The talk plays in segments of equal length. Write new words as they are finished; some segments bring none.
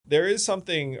there is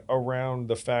something around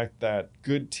the fact that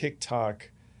good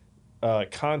TikTok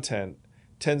content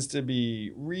tends to be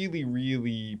really,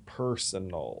 really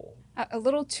personal. A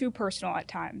little too personal at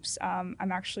times. I'm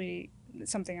actually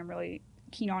something I'm really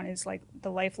keen on is like the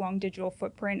lifelong digital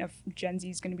footprint of Gen Z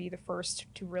is going to be the first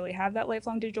to really have that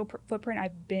lifelong digital footprint.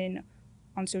 I've been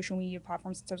on social media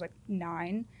platforms since I was like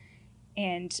 9,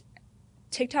 and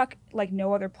TikTok, like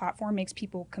no other platform, makes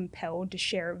people compelled to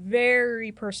share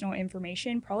very personal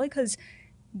information, probably because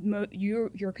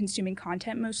you're consuming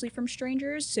content mostly from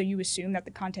strangers, so you assume that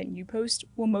the content you post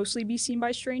will mostly be seen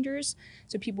by strangers.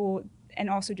 So people, and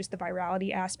also just the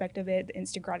virality aspect of it, the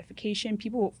instant gratification,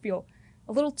 people will feel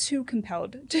a little too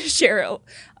compelled to share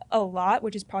a lot,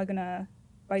 which is probably gonna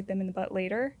bite them in the butt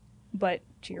later. But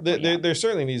to your point, There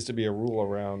certainly needs to be a rule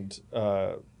around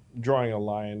drawing a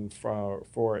line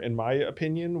for, in my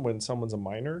opinion, when someone's a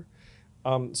minor.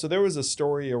 So there was a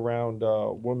story around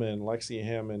a woman, Lexi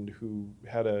Hammond, who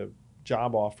had a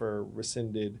job offer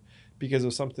rescinded because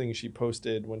of something she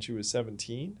posted when she was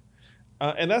 17.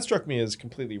 And that struck me as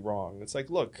completely wrong. It's like,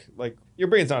 look, like your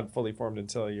brain's not fully formed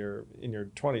until you're in your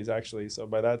 20s, actually. So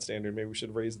by that standard, maybe we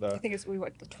should raise I the think it's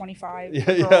 25 yeah,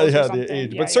 girls or something. the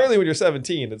age. Yeah, But certainly when you're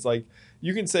 17, it's like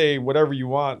you can say whatever you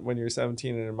want when you're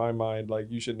 17. And in my mind,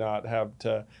 like you should not have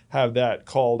to have that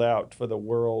called out for the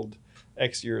world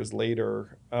X years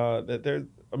later. That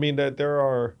there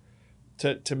are,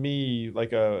 to me,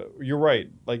 like you're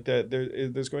right, like that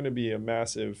there's going to be a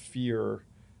massive fear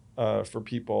for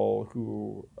people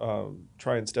who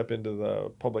try and step into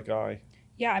the public eye.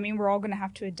 Yeah, I mean, we're all going to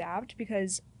have to adapt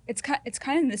because it's kind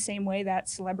of in the same way that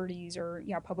celebrities or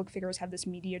public figures have this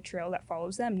media trail that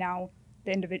follows them. Now,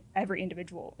 every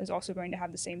individual is also going to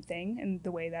have the same thing, and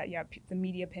the way that the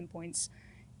media pinpoints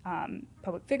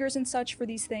public figures and such for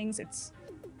these things.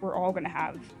 We're all going to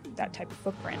have that type of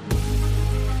footprint.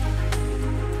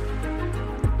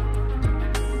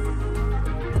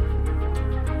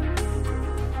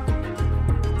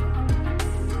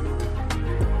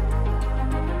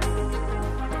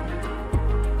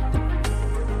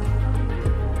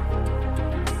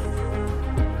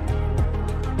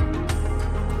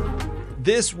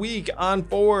 This week on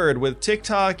Forward with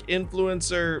TikTok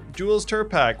influencer Jules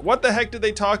Tirpak. What the heck did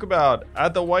they talk about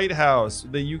at the White House,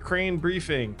 the Ukraine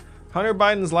briefing, Hunter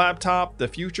Biden's laptop, the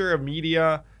future of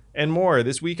media, and more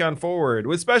this week on Forward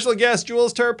with special guest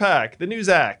Jules Tirpak, the new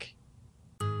Zach.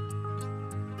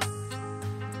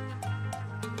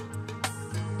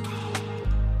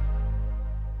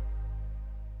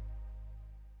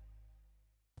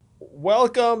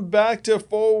 Welcome back to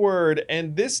Forward,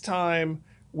 and this time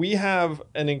we have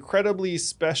an incredibly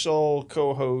special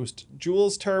co-host.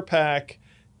 Jules Tirpak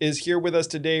is here with us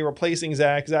today, replacing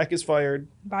Zach. Zach is fired.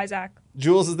 Bye, Zach.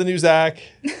 Jules is the new Zach.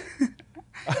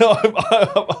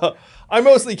 I'm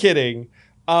mostly kidding.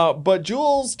 But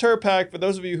Jules Tirpak, for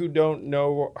those of you who don't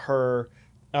know her,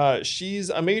 she's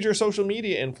a major social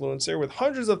media influencer with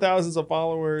hundreds of thousands of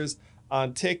followers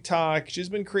on TikTok. She's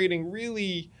been creating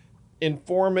really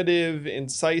informative,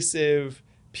 incisive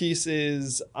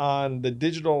pieces on the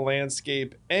digital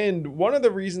landscape. And one of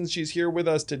the reasons she's here with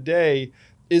us today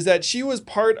is that she was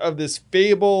part of this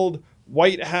fabled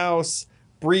White House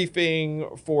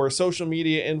briefing for social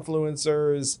media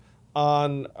influencers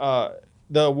on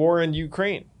the war in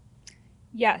Ukraine.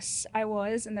 Yes, I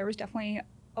was. And there was definitely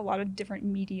a lot of different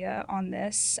media on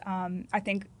this. I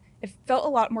think it felt a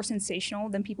lot more sensational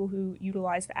than people who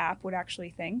utilize the app would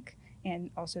actually think.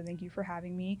 And also thank you for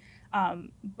having me.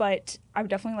 But I would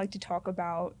definitely like to talk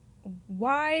about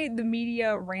why the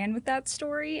media ran with that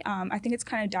story. I think it's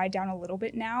kind of died down a little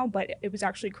bit now, but it was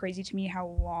actually crazy to me how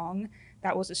long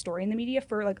that was a story in the media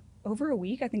for like over a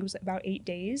week. I think it was about 8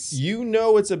 days. You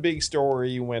know it's a big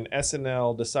story when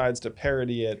SNL decides to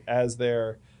parody it as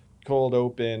their cold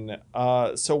open.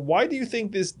 So why do you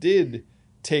think this did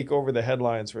take over the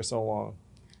headlines for so long?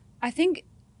 I think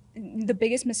the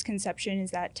biggest misconception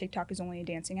is that TikTok is only a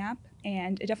dancing app,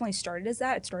 and it definitely started as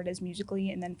that. It started as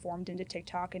Musical.ly and then formed into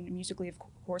TikTok, and Musical.ly, of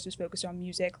course, is focused on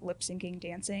music, lip syncing,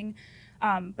 dancing.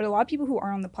 But a lot of people who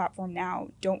are on the platform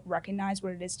now don't recognize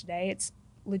what it is today. It's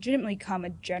legitimately become a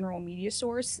general media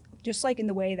source, just like in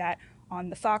the way that on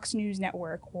the Fox News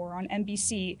network or on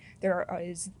NBC, there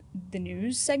is the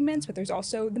news segments, but there's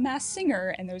also The Masked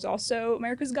Singer, and there's also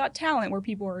America's Got Talent, where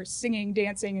people are singing,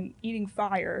 dancing, and eating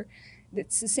fire.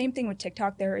 It's the same thing with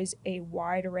TikTok. There is a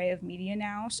wide array of media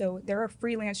now. So there are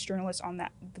freelance journalists on the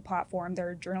platform. There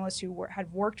are journalists who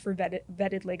had worked for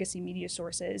vetted legacy media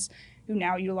sources who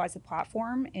now utilize the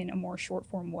platform in a more short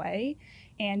form way.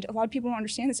 And a lot of people don't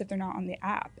understand this if they're not on the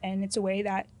app. And it's a way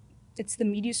that it's the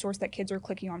media source that kids are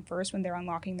clicking on first when they're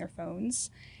unlocking their phones.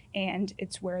 and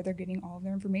it's where they're getting all of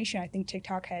their information. I think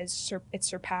TikTok has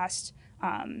surpassed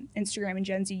Instagram and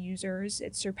Gen Z users.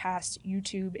 It's surpassed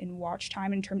YouTube in watch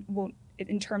time in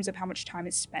terms of how much time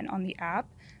is spent on the app.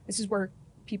 This is where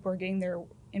people are getting their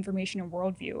information and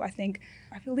worldview.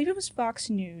 I believe it was Fox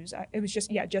News. It was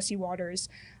Jesse Waters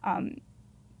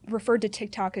referred to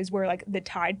TikTok as where like the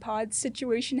Tide Pods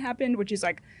situation happened, which is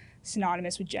like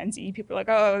synonymous with Gen Z. People are like,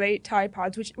 oh, they ate Tide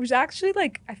Pods, which was actually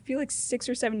like, I feel like 6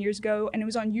 or 7 years ago, and it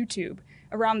was on YouTube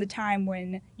around the time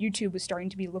when YouTube was starting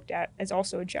to be looked at as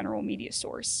also a general media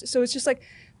source. So it's just like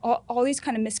all these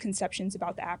kind of misconceptions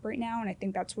about the app right now, and I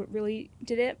think that's what really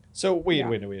did it. So wait.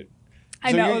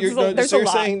 I know, there's a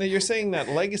lot. You're saying that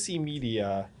legacy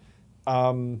media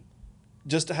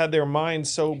just had their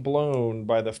minds so blown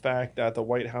by the fact that the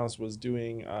White House was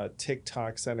doing a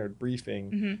TikTok-centered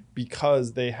briefing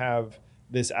because they have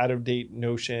this out-of-date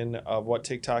notion of what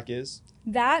TikTok is?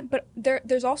 But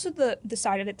there's also the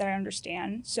side of it that I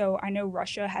understand. So I know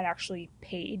Russia had actually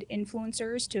paid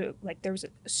influencers to, like, there was a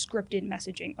scripted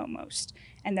messaging almost,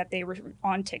 and that they were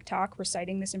on TikTok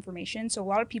reciting this information. So a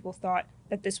lot of people thought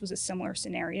that this was a similar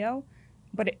scenario,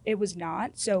 but it was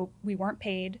not. So we weren't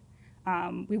paid.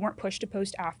 We weren't pushed to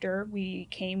post after. We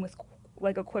came with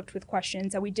equipped with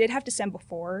questions that we did have to send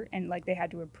before, and like they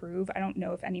had to approve. I don't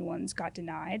know if anyone's got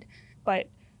denied, but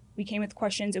we came with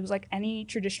questions. It was like any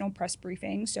traditional press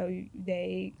briefing. So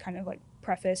they kind of like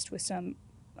prefaced with some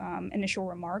initial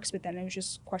remarks, but then it was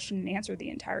just question and answer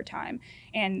the entire time.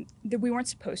 And we weren't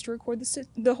supposed to record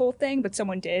the whole thing, but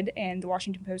someone did, and the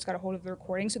Washington Post got a hold of the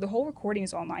recording. So the whole recording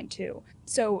is online too.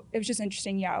 So it was just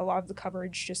interesting. Yeah, a lot of the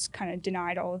coverage just kind of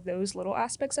denied all of those little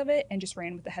aspects of it and just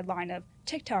ran with the headline of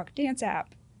TikTok, dance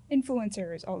app,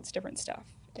 influencers, all this different stuff.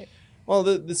 Well,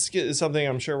 this is something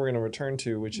I'm sure we're going to return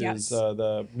to, which Yes. is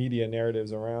the media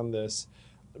narratives around this.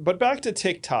 But back to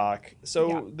TikTok.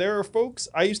 So there are folks,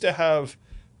 I used to have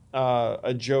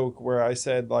a joke where I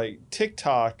said, like,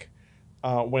 TikTok,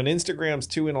 when Instagram's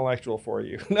too intellectual for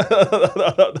you.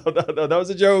 That was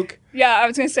a joke. Yeah, I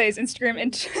was going to say, is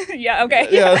Instagram... yeah, okay.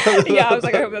 Yeah. Yeah, I was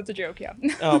like, I hope that's a joke, yeah.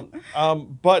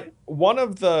 But one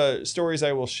of the stories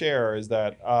I will share is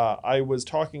that I was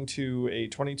talking to a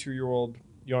 22-year-old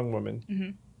young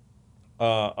woman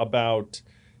about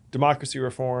democracy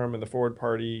reform and the Forward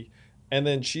Party. And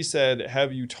then she said,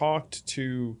 have you talked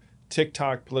to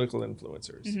TikTok political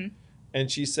influencers?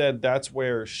 And she said that's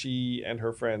where she and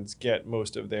her friends get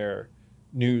most of their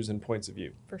news and points of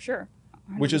view. For sure.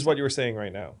 100%. Which is what you were saying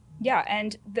right now. Yeah,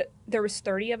 and there was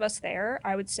 30 of us there.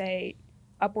 I would say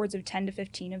upwards of 10 to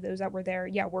 15 of those that were there,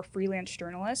 were freelance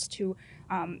journalists who,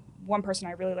 one person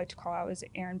I really like to call out is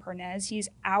Aaron Parnez. He's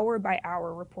hour by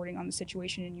hour reporting on the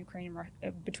situation in Ukraine,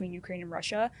 between Ukraine and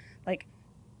Russia, like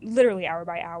literally hour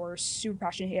by hour, super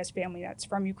passionate. He has family that's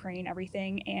from Ukraine,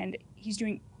 everything. And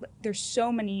there's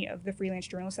so many of the freelance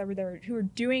journalists that were there who are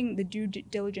doing the due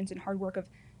diligence and hard work of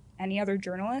any other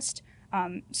journalist.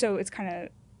 So it's kind of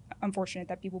unfortunate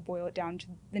that people boil it down to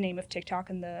the name of TikTok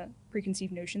and the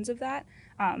preconceived notions of that.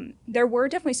 There were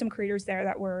definitely some creators there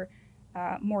that were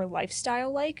more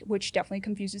lifestyle-like, which definitely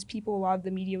confuses people. A lot of the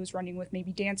media was running with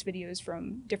maybe dance videos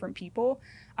from different people.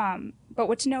 But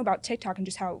what to know about TikTok and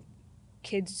just how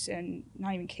kids, and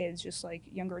not even kids, just like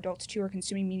younger adults too, are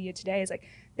consuming media today is like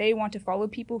they want to follow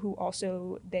people who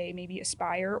also they maybe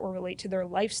aspire or relate to their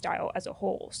lifestyle as a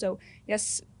whole. So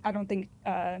yes, I don't think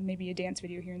maybe a dance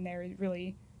video here and there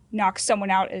really knocks someone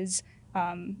out as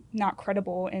not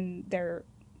credible in their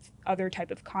other type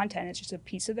of content. It's just a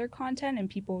piece of their content, and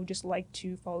people just like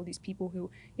to follow these people who,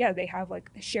 they have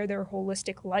like share their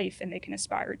holistic life and they can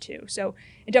aspire to. So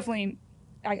it definitely,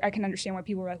 I can understand why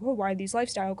people are like, well, why are these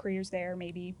lifestyle creators there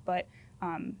maybe, but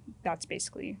that's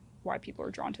basically why people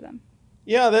are drawn to them.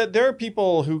 Yeah, there are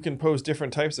people who can post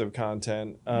different types of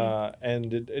content,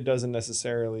 and it doesn't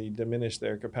necessarily diminish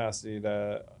their capacity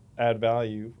to add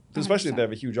value, especially 100%. If they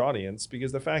have a huge audience,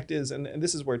 because the fact is, and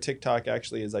this is where TikTok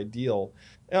actually is ideal.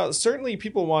 Now, certainly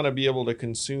people want to be able to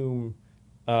consume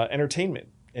entertainment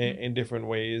in different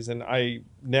ways, and I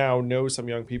now know some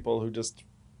young people who just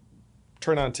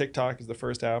turn on TikTok as the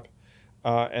first app,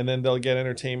 and then they'll get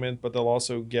entertainment, but they'll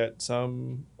also get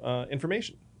some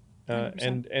information.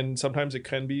 And sometimes it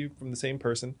can be from the same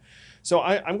person. So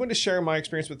I'm going to share my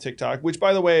experience with TikTok, which,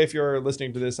 by the way, if you're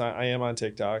listening to this, I am on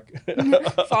TikTok.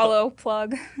 Follow,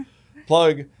 plug.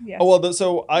 Yes. Oh, well,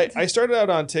 so I started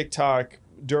out on TikTok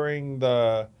during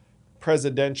the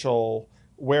presidential,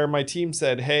 where my team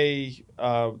said, hey,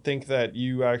 think that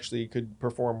you actually could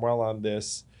perform well on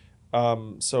this.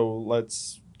 So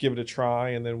let's give it a try.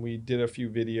 And then we did a few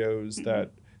videos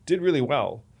that did really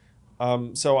well.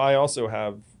 So I also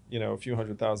have, a few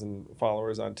 100,000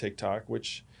 followers on TikTok,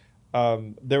 which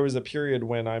There was a period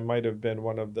when I might have been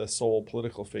one of the sole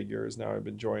political figures. Now I've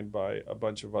been joined by a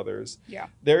bunch of others. Yeah.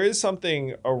 There is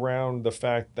something around the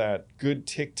fact that good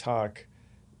TikTok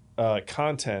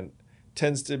content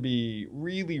tends to be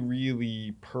really,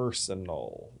 really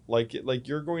personal. Like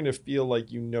you're going to feel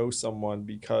like you know someone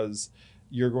because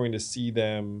you're going to see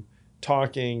them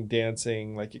talking,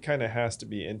 dancing. Like it kind of has to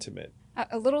be intimate.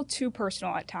 A little too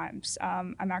personal at times.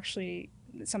 I'm actually,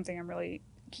 something I'm really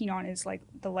keen on is like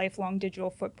the lifelong digital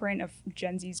footprint of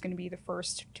Gen Z is going to be the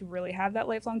first to really have that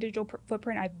lifelong digital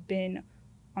footprint. I've been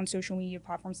on social media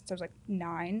platforms since I was like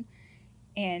 9,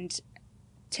 and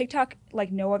TikTok,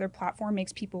 like no other platform,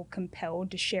 makes people compelled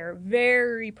to share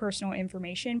very personal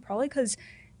information, probably because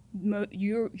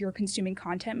you're consuming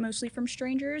content mostly from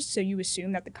strangers, so you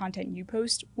assume that the content you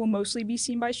post will mostly be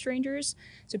seen by strangers.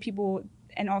 So people,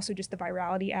 and also just the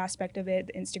virality aspect of it,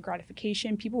 the instant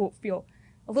gratification, people will feel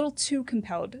a little too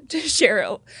compelled to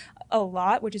share a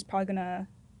lot, which is probably going to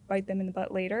bite them in the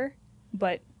butt later.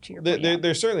 But to your point,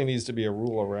 there certainly needs to be a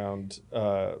rule around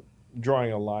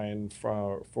drawing a line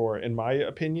for, in my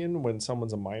opinion, when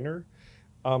someone's a minor.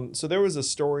 So there was a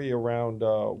story around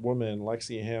a woman,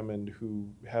 Lexi Hammond, who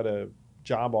had a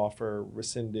job offer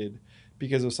rescinded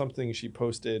because of something she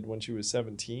posted when she was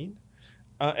 17.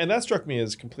 And that struck me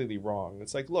as completely wrong.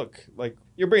 It's like, look, like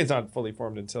your brain's not fully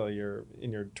formed until you're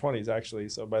in your 20s, actually.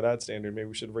 So by that standard, maybe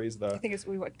we should raise the... I think it's,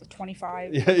 the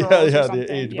 25 the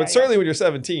age. But certainly when you're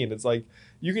 17, it's like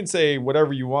you can say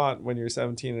whatever you want when you're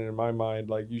 17. And in my mind,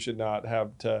 like you should not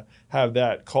have to have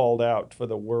that called out for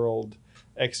the world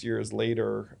X years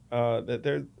later.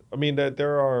 That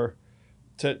there are,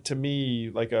 to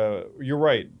me, like you're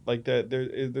right. Like that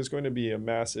there's going to be a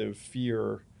massive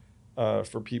fear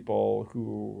for people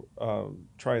who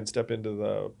try and step into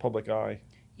the public eye.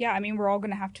 Yeah, I mean, we're all going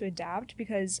to have to adapt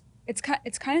because it's kind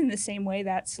of in the same way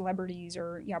that celebrities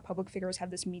or public figures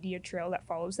have this media trail that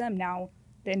follows them. Now,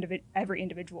 every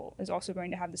individual is also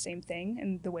going to have the same thing,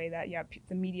 in the way that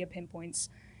the media pinpoints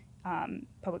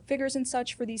public figures and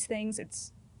such for these things.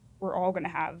 We're all going to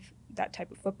have that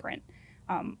type of footprint,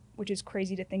 which is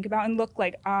crazy to think about. And look,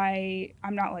 like I'm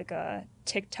not like a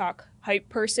TikTok hype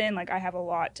person. Like I have a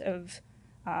lot of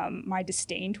my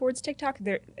disdain towards TikTok.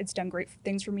 It's done great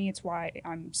things for me. It's why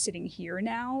I'm sitting here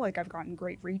now. Like I've gotten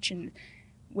great reach, and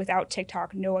without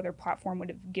TikTok, no other platform would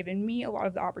have given me a lot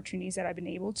of the opportunities that I've been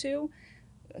able to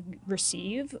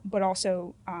receive. But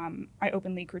also I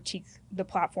openly critique the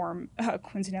platform,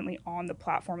 coincidentally on the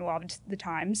platform a lot of the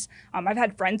times. I've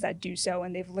had friends that do so,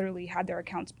 and they've literally had their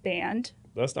accounts banned.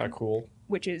 That's not cool.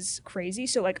 Which is crazy.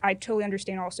 So like I totally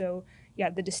understand also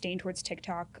the disdain towards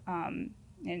TikTok,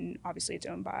 and obviously it's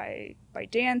owned by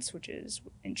ByteDance, which is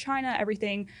in China,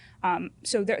 everything.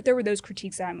 So there were those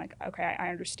critiques that I'm like, okay, I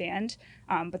understand,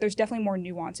 but there's definitely more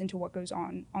nuance into what goes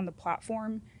on the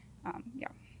platform.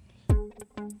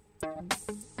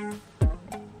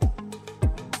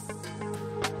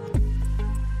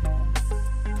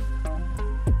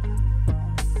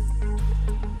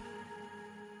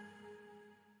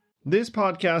 This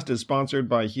podcast is sponsored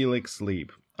by Helix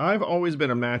Sleep. I've always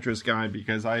been a mattress guy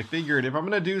because I figured if I'm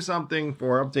going to do something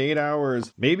for up to 8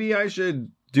 hours, maybe I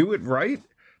should do it right.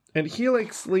 And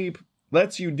Helix Sleep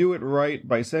lets you do it right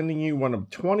by sending you one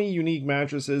of 20 unique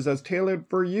mattresses that's tailored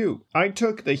for you. I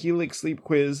took the Helix Sleep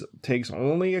quiz, takes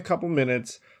only a couple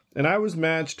minutes, and I was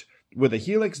matched with a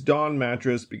Helix Dawn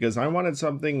mattress because I wanted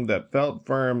something that felt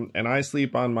firm and I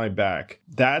sleep on my back.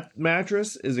 That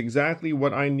mattress is exactly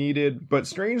what I needed, but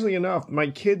strangely enough, my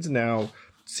kids now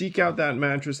seek out that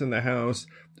mattress in the house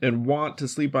and want to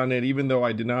sleep on it even though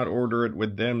I did not order it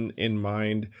with them in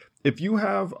mind. If you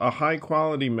have a high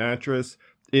quality mattress,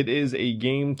 it is a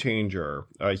game changer,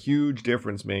 a huge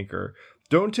difference maker.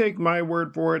 Don't take my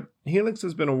word for it. Helix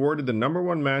has been awarded the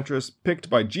 #1 mattress picked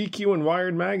by GQ and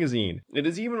Wired magazine. It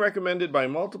is even recommended by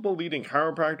multiple leading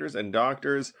chiropractors and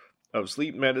doctors of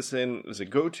sleep medicine as a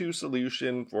go-to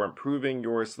solution for improving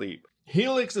your sleep.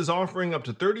 Helix is offering up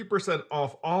to 30%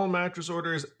 off all mattress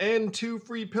orders and 2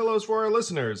 free pillows for our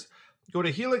listeners. Go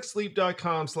to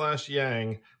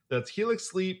helixsleep.com/yang. That's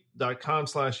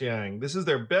helixsleep.com/yang. This is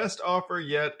their best offer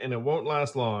yet, and it won't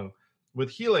last long.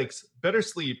 With Helix, better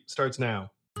sleep starts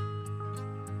now.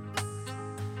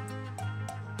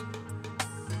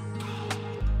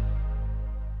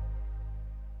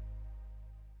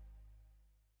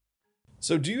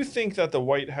 So do you think that the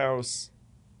White House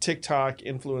TikTok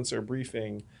influencer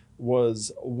briefing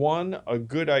was, 1, a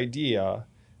good idea,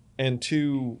 and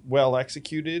 2, well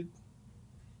executed?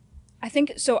 I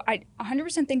think so. I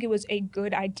 100% think it was a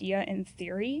good idea in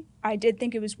theory. I did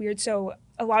think it was weird. So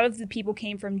a lot of the people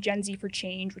came from Gen Z for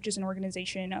Change, which is an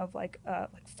organization of like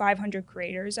 500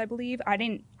 creators, I believe.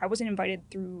 I wasn't invited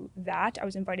through that. I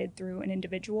was invited through an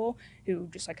individual who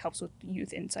just like helps with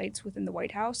youth insights within the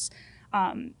White House.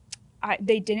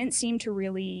 They didn't seem to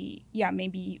really,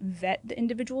 maybe vet the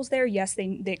individuals there. Yes,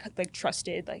 they like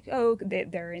trusted, like, oh,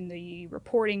 they're in the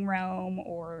reporting realm,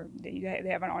 or they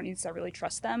have an audience that really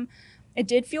trusts them. It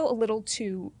did feel a little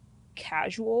too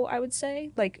casual, I would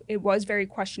say. Like, it was very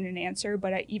question and answer,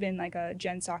 but even like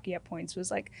Jen Psaki at points was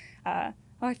like, oh,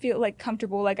 I feel like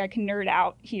comfortable, like I can nerd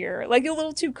out here, like a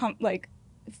little too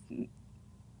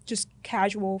just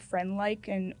casual, friend-like,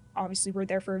 and obviously we're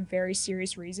there for a very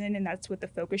serious reason, and that's what the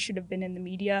focus should have been in the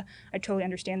media. I totally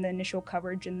understand the initial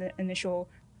coverage and the initial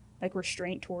like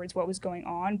restraint towards what was going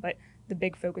on, but the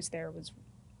big focus there was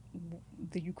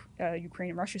the Ukraine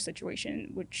and Russia situation,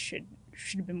 which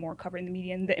should have been more covered in the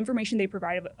media, and the information they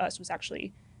provided us was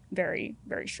actually very,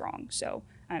 very strong. So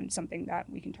something that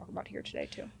we can talk about here today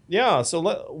too. Yeah. So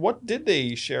what did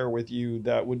they share with you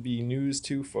that would be news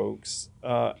to folks?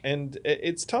 And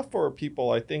it's tough for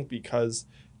people, I think, because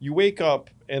you wake up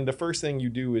and the first thing you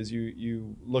do is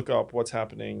you look up what's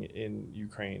happening in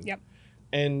Ukraine. Yep.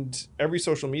 And every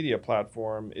social media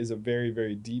platform is a very,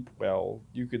 very deep well.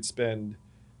 You could spend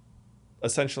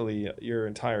essentially your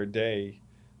entire day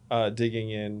digging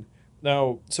in.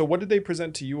 Now, so what did they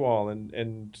present to you all,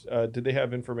 and did they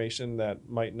have information that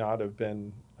might not have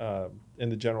been in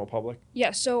the general public? Yeah,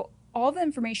 so all the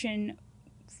information,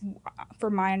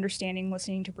 for my understanding,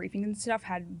 listening to briefings and stuff,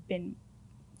 had been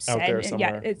said. Out there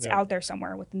somewhere. Yeah, it's out there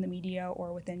somewhere within the media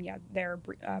or within their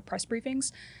press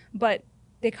briefings. But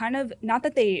they kind of, not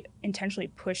that they intentionally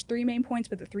pushed three main points,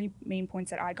 but the three main points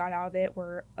that I got out of it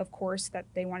were, of course, that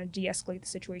they want to de-escalate the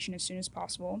situation as soon as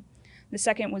possible. The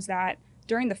second was that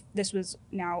this was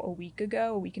now a week and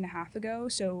a half ago.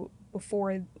 So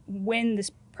when this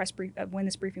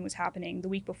briefing was happening, the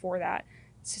week before that,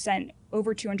 sent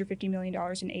over $250 million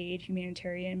in aid,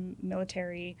 humanitarian,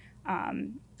 military,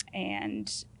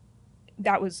 and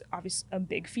that was obviously a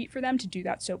big feat for them to do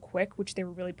that so quick, which they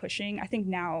were really pushing. I think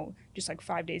now, just like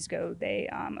 5 days ago, they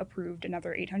approved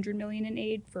another $800 million in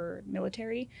aid for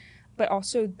military. But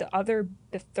also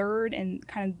the third and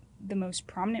kind of the most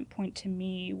prominent point to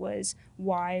me was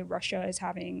why Russia is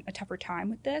having a tougher time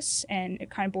with this. And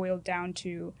it kind of boiled down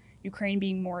to Ukraine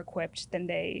being more equipped than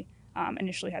they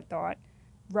initially had thought,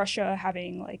 Russia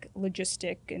having like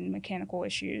logistic and mechanical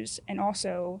issues, and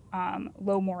also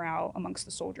low morale amongst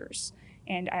the soldiers.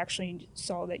 And I actually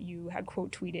saw that you had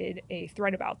quote tweeted a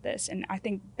thread about this. And I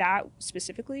think that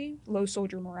specifically, low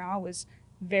soldier morale, was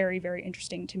very, very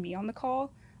interesting to me on the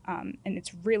call. And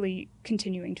it's really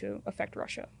continuing to affect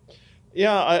Russia.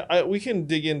 Yeah, we can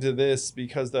dig into this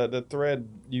because the thread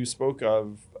you spoke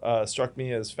of struck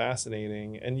me as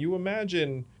fascinating. And you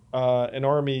imagine an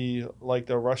army like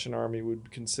the Russian army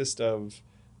would consist of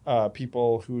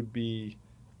people who would be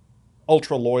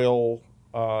ultra loyal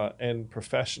and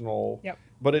professional. Yep.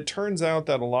 But it turns out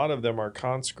that a lot of them are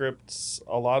conscripts.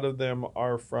 A lot of them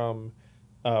are from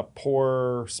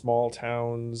poor small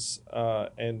towns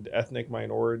and ethnic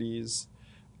minorities.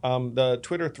 The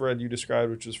Twitter thread you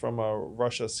described, which was from a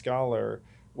Russia scholar,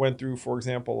 went through, for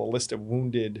example, a list of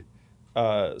wounded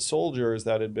soldiers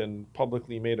that had been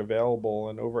publicly made available,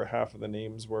 and over half of the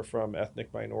names were from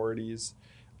ethnic minorities.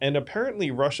 And apparently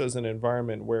Russia is an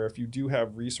environment where if you do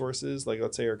have resources, like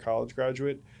let's say you're a college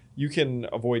graduate, you can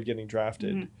avoid getting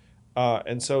drafted. Mm-hmm.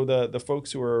 And so the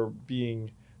folks who are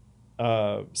being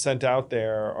sent out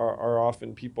there are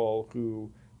often people who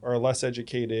are less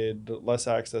educated, less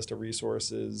access to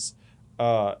resources,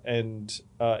 and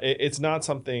it's not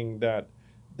something that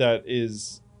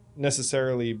is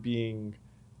necessarily being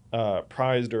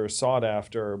prized or sought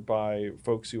after by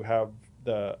folks who have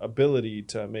the ability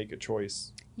to make a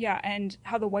choice. Yeah, and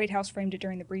how the White House framed it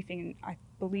during the briefing, I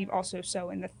believe also so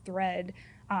in the thread,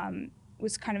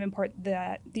 was kind of in part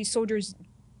that these soldiers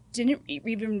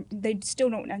they still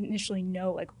don't initially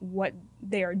know like what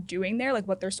they are doing there, like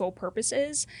what their sole purpose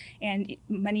is, and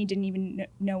many didn't even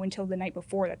know until the night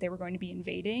before that they were going to be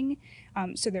invading.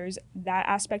 So there's that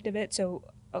aspect of it. So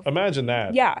imagine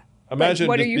that. Yeah. Imagine like,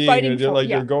 what just are you being fighting for? Like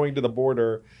you're going to the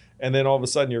border, and then all of a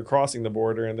sudden you're crossing the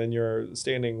border, and then you're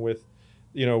standing with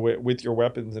your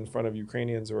weapons in front of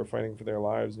Ukrainians who are fighting for their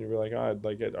lives, and you're like, I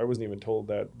wasn't even told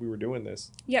that we were doing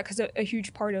this. Yeah, because a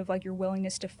huge part of like your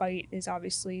willingness to fight is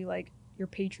obviously like your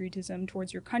patriotism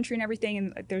towards your country and everything,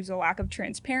 and like, there's a lack of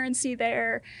transparency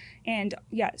there, and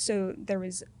so there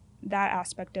was that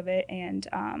aspect of it, and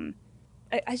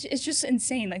it's just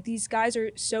insane. Like these guys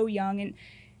are so young,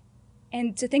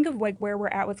 and to think of like where we're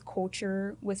at with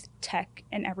culture, with tech,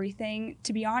 and everything.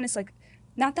 To be honest, like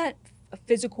not that a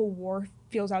physical war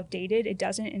feels outdated, it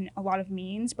doesn't in a lot of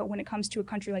means, but when it comes to a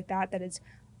country like that that is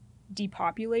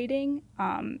depopulating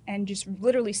and just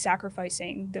literally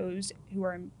sacrificing those who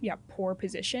are in poor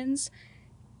positions,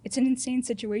 it's an insane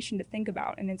situation to think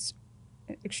about, and it's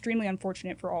extremely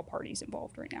unfortunate for all parties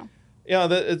involved right now. Yeah,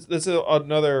 that's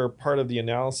another part of the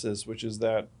analysis, which is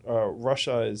that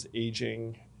Russia is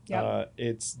aging, Yep.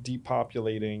 it's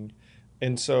depopulating,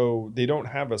 and so they don't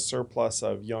have a surplus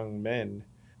of young men,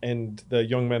 and the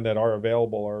young men that are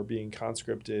available are being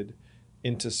conscripted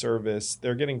into service.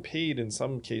 They're getting paid in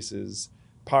some cases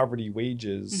poverty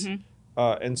wages,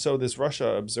 Mm-hmm. and so this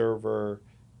Russia observer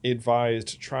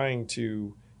advised trying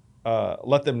to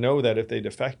let them know that if they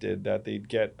defected, that they'd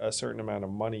get a certain amount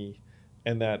of money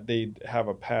and that they'd have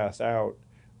a path out.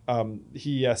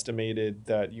 He estimated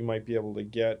that you might be able to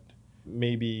get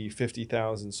maybe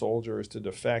 50,000 soldiers to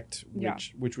defect,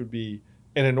 which would be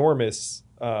an enormous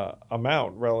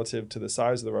amount relative to the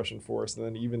size of the Russian force. And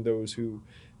then even those who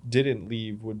didn't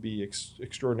leave would be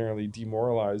extraordinarily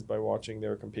demoralized by watching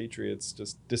their compatriots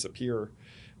just disappear.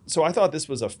 So I thought this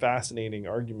was a fascinating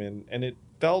argument, and it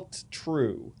felt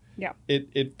true. Yeah.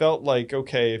 It felt like,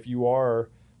 okay, if you are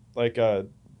like a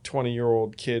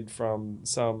 20-year-old kid from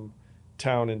some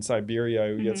town in Siberia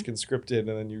who gets conscripted,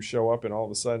 and then you show up and all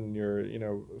of a sudden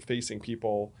you're, facing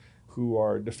people who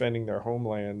are defending their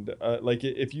homeland. Like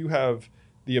if you have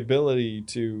the ability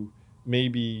to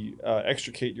maybe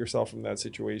extricate yourself from that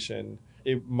situation,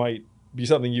 it might be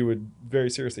something you would very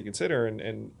seriously consider,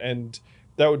 and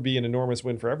that would be an enormous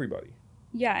win for everybody.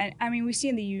 Yeah, and I mean, we see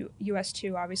in the U.S.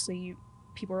 too, obviously,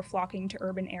 people are flocking to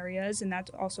urban areas, and that's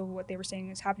also what they were saying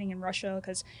is happening in Russia,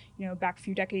 because, back a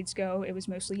few decades ago, it was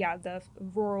mostly, the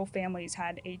rural families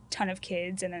had a ton of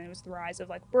kids, and then it was the rise of,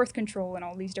 like, birth control and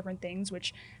all these different things,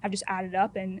 which have just added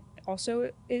up, and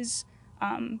also is,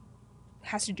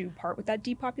 has to do part with that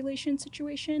depopulation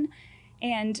situation.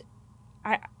 And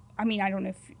I mean, I don't know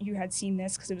if you had seen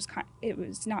this because it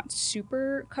was not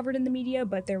super covered in the media,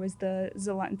 but there was the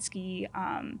Zelensky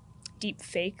deep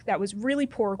fake that was really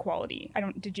poor quality.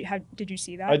 Did you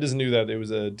see that? I just knew that it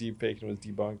was a deep fake and was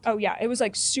debunked. Oh yeah, it was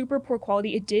like super poor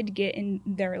quality. It did get in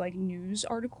their like news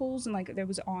articles, and like there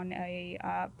was on a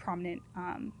prominent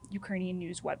Ukrainian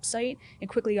news website. It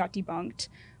quickly got debunked,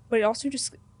 but it also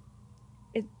just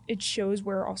it shows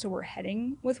where also we're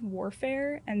heading with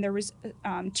warfare. And there was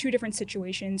two different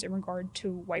situations in regard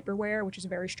to wiperware, which is a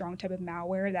very strong type of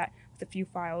malware that with a few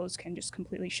files can just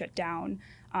completely shut down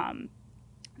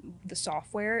the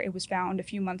software. It was found a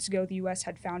few months ago. The U.S.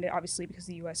 had found it, obviously, because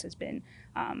the U.S. has been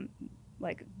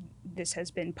this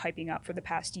has been piping up for the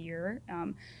past year.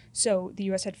 So the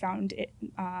U.S. had found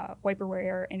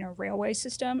wiperware in a railway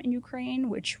system in Ukraine,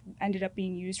 which ended up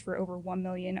being used for over 1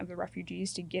 million of the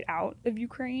refugees to get out of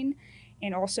Ukraine.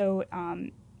 And also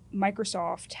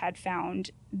Microsoft had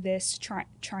found this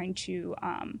trying to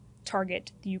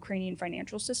target the Ukrainian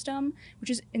financial system, which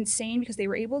is insane because they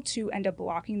were able to end up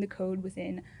blocking the code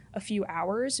within a few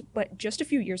hours. But just a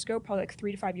few years ago, probably like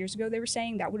 3 to 5 years ago, they were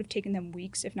saying that would have taken them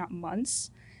weeks, if not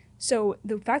months. So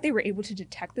the fact they were able to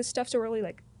detect this stuff so early,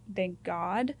 like, thank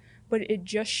God. But it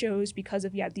just shows, because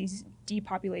of these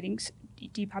depopulation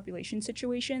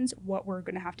situations, what we're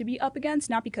going to have to be up against.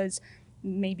 Not because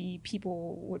maybe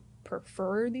people would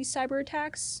prefer these cyber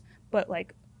attacks, but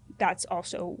like that's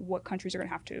also what countries are going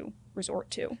to have to resort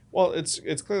to. Well,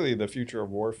 it's clearly the future of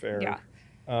warfare.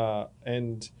 Yeah.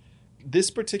 And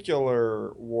this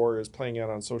particular war is playing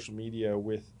out on social media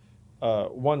with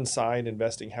one side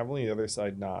investing heavily, the other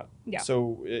side not. Yeah.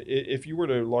 So if you were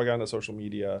to log on to social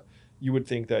media, you would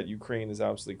think that Ukraine is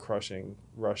absolutely crushing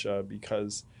Russia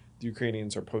because the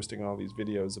Ukrainians are posting all these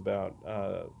videos about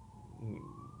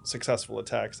successful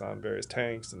attacks on various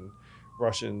tanks and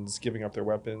Russians giving up their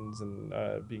weapons and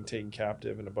being taken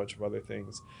captive and a bunch of other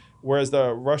things. Whereas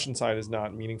the Russian side is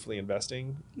not meaningfully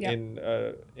investing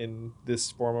in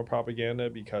this form of propaganda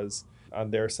because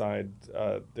on their side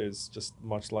there's just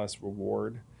much less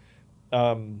reward.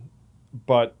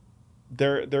 But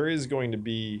there is going to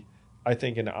be, I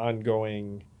think, an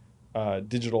ongoing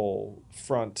digital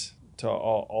front to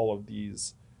all of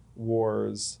these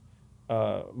wars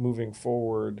moving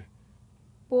forward.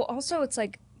 Well, also it's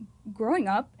like growing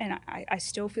up, and I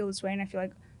still feel this way, and I feel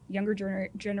like younger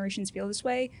generations feel this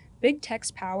way, big tech's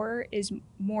power is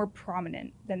more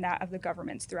prominent than that of the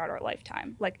governments throughout our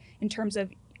lifetime. Like in terms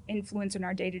of influence in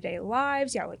our day-to-day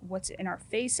lives, like what's in our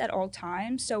face at all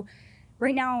times. So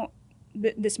right now,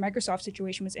 this Microsoft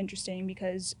situation was interesting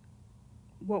because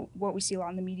what we see a lot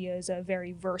in the media is a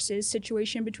very versus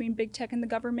situation between big tech and the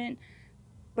government.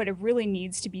 but it really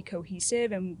needs to be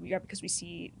cohesive, and because we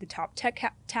see the top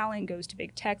tech talent goes to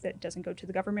big tech that doesn't go to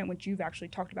the government, which you've actually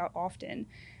talked about often.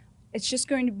 It's just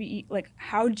going to be like,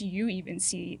 how do you even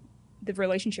see the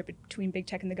relationship between big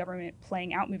tech and the government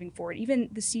playing out moving forward? Even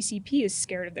the CCP is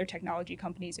scared of their technology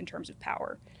companies in terms of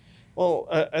power. Well,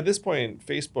 at this point,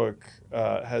 Facebook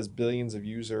has billions of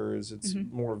users. It's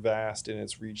more vast in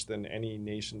its reach than any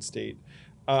nation state.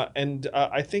 And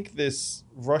I think this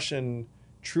Russian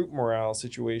troop morale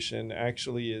situation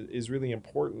actually is really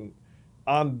important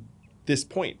on this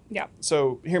point. Yeah.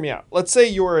 So hear me out. Let's say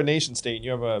you're a nation state and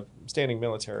you have a standing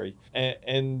military,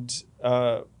 and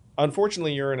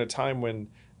unfortunately you're in a time when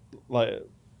like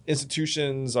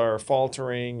institutions are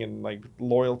faltering and like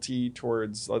loyalty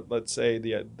towards let's say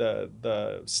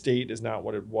the state is not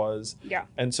what it was. Yeah.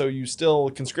 And so you still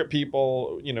conscript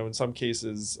people, in some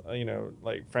cases,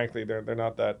 like frankly they're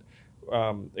not that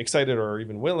excited or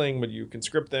even willing, but you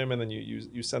conscript them and then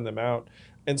you send them out.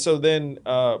 And so then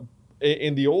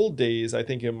in the old days, I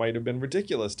think it might have been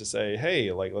ridiculous to say,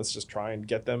 hey, like, let's just try and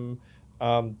get them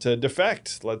to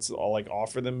defect. Let's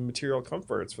offer them material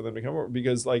comforts for them to come over.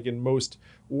 Because like in most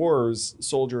wars,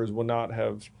 soldiers will not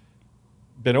have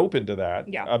been open to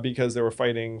that because they were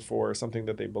fighting for something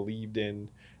that they believed in.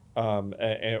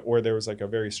 Or there was like a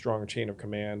very strong chain of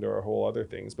command or a whole other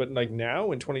things. But like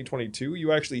now in 2022,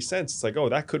 you actually sense it's like, oh,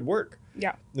 that could work.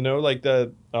 Yeah. Like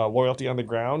the loyalty on the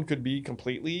ground could be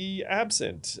completely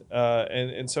absent.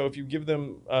 And so if you give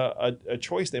them a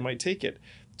choice, they might take it.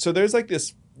 So there's like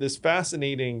this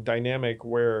fascinating dynamic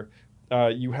where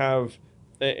you have,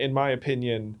 in my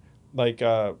opinion, like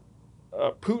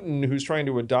Putin, who's trying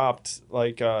to adopt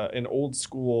like an old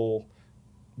school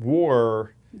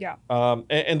war. Yeah.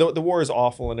 And the war is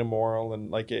awful and immoral,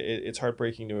 and like it's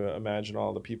heartbreaking to imagine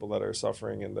all the people that are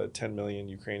suffering and the 10 million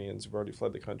Ukrainians who've already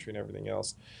fled the country and everything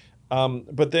else.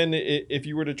 But then if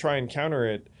you were to try and counter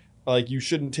it, like you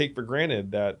shouldn't take for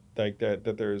granted that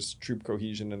that there's troop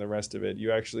cohesion and the rest of it.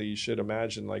 You actually should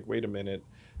imagine like, wait a minute,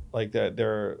 like that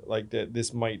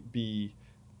this might be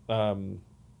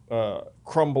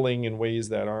crumbling in ways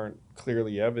that aren't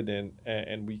clearly evident,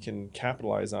 and we can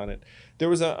capitalize on it. There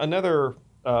was another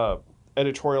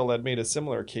editorial that made a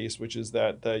similar case, which is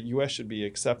that the U.S. should be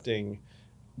accepting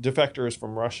defectors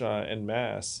from Russia en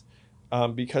masse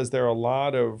because there are a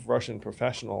lot of Russian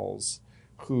professionals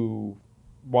who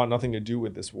want nothing to do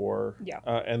with this war. Yeah.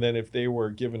 And then if they were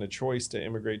given a choice to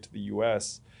immigrate to the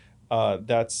U.S.,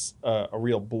 that's a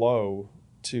real blow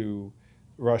to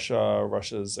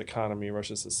Russia's economy,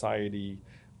 Russia's society,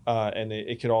 and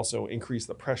it could also increase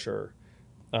the pressure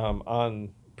on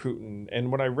Putin.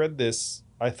 And when I read this,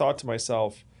 I thought to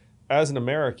myself, as an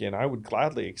American, I would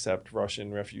gladly accept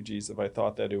Russian refugees if I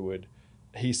thought that it would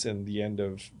hasten the end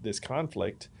of this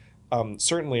conflict.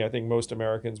 Certainly, I think most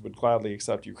Americans would gladly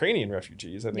accept Ukrainian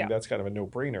refugees. I think that's kind of a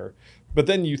no-brainer. But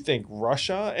then you think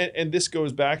Russia, and this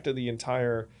goes back to the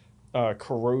entire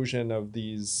corrosion of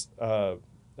these,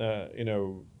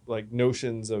 like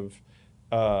notions of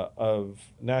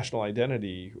national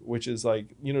identity, which is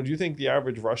like, do you think the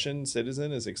average Russian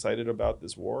citizen is excited about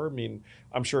this war? I mean,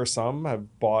 I'm sure some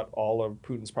have bought all of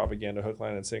Putin's propaganda hook,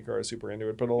 line, and sinker, are super into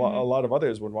it, but a lot of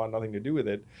others would want nothing to do with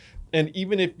it. And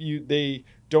even if they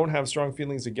don't have strong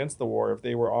feelings against the war, if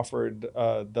they were offered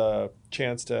the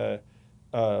chance to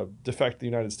defect the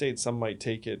United States, some might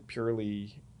take it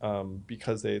purely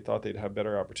because they thought they'd have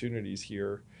better opportunities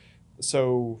here.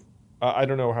 So I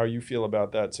don't know how you feel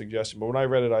about that suggestion, but when I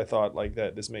read it, I thought like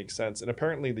that this makes sense. And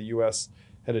apparently the U.S.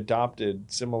 had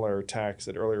adopted similar tax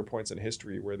at earlier points in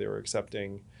history where they were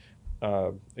accepting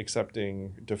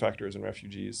defectors and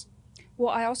refugees.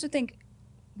 Well, I also think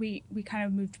we kind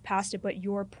of moved past it, but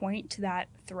your point to that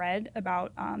thread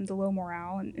about the low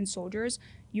morale in soldiers,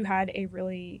 you had a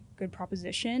really good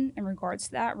proposition in regards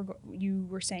to that. You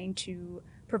were saying to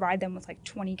provide them with like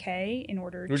 $20K in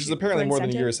order which is apparently more than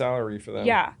a year's salary for them.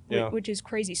 Yeah. Which is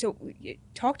crazy. So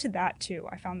talk to that too.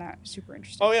 I found that super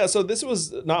interesting. Oh yeah, so this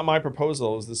was not my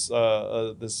proposal. It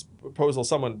was this proposal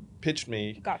someone pitched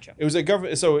me. Gotcha. It was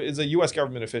it's a U.S.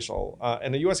 government official,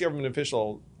 and a U.S. government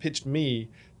official pitched me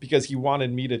because he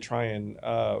wanted me to try and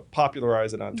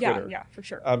popularize it on Twitter. Yeah, for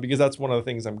sure. Because that's one of the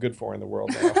things I'm good for in the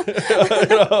world now.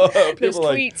 Those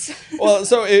tweets. Well,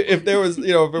 so if there was,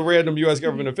 if a random U.S.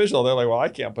 government official, they're like, well, I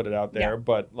can't put it out there,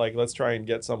 but like, let's try and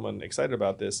get someone excited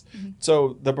about this. Mm-hmm.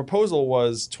 So the proposal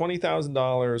was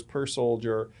 $20,000 per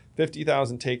soldier,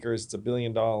 50,000 takers, it's $1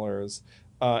 billion.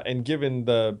 And given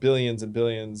the billions and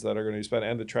billions that are going to be spent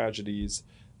and the tragedies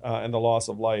and the loss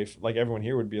of life, like everyone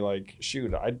here would be like,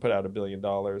 shoot, I'd put out $1 billion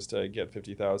to get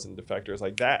 50,000 defectors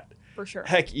like that. For sure.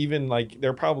 Heck, even like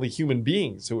there are probably human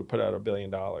beings who would put out $1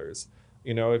 billion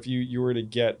You know, if you were to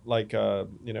get like a,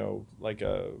 you know, like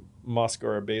a Musk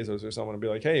or a Bezos or someone and be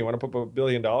like, hey, you want to put $1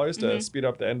 billion to speed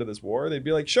up the end of this war? They'd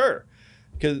be like, sure,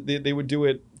 because they would do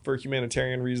it for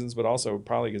humanitarian reasons, but also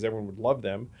probably because everyone would love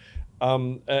them.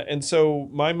 And so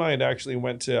my mind actually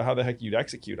went to how the heck you'd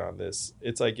execute on this.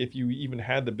 It's like if you even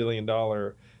had the $1 billion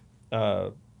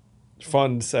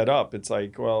fund set up, it's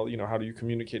like, well, you know, how do you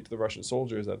communicate to the Russian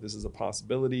soldiers that this is a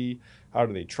possibility? How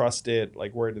do they trust it?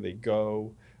 Like, where do they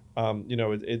go? You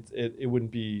know, it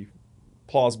wouldn't be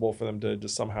plausible for them to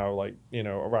just somehow, like, you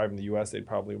know, arrive in the U.S. They'd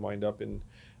probably wind up in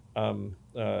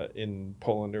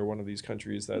Poland or one of these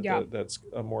countries that's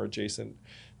more adjacent.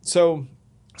 So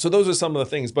those are some of the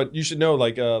things. But you should know,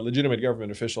 like, a legitimate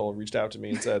government official reached out to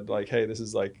me and said, like, hey, this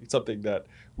is like something that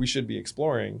we should be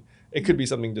exploring. It could be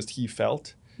something just he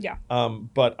felt. Yeah.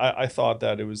 But I thought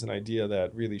that it was an idea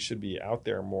that really should be out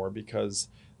there more, because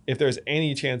if there's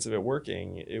any chance of it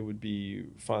working, it would be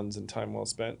funds and time well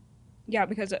spent. Yeah,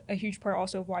 because a huge part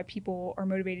also of why people are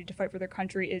motivated to fight for their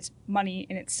country is money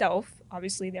in itself.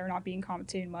 Obviously, they're not being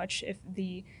compensated much if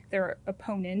their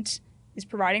opponent is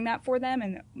providing that for them,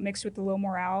 and mixed with the low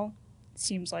morale, it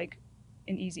seems like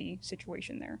an easy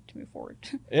situation there to move forward.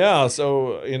 Yeah,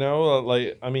 so, you know,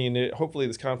 like, I mean, hopefully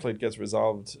this conflict gets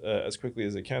resolved as quickly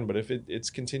as it can, but if it's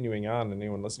continuing on and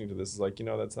anyone listening to this is like, you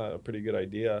know, that's not a pretty good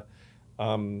idea,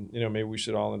 you know, maybe we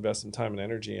should all invest some time and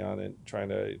energy on it, trying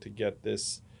to get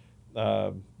this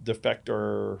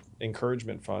defector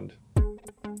encouragement fund.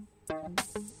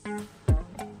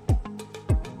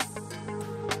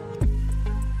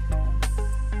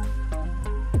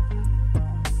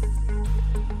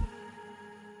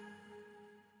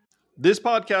 This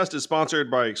podcast is sponsored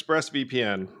by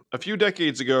ExpressVPN. A few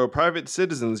decades ago, private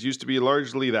citizens used to be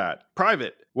largely that.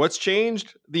 Private. What's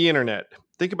changed? The internet.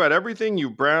 Think about everything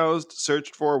you've browsed,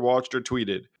 searched for, watched, or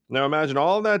tweeted. Now imagine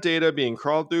all of that data being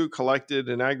crawled through, collected,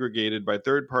 and aggregated by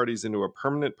third parties into a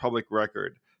permanent public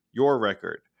record. Your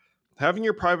record. Having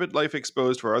your private life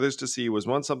exposed for others to see was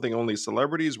once something only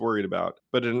celebrities worried about.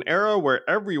 But in an era where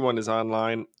everyone is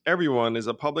online, everyone is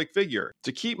a public figure.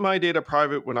 To keep my data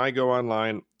private when I go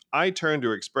online, I turn to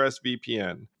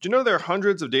ExpressVPN. Do you know there are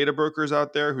hundreds of data brokers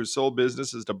out there whose sole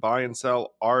business is to buy and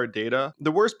sell our data? The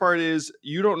worst part is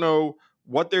you don't know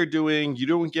what they're doing. You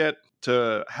don't get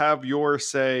to have your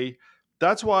say.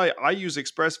 That's why I use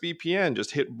ExpressVPN.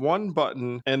 Just hit one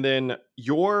button and then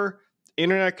your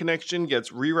internet connection gets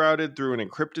rerouted through an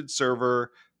encrypted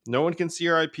server. No one can see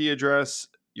your IP address.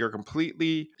 You're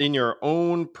completely in your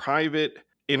own private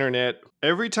internet.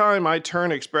 Every time I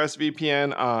turn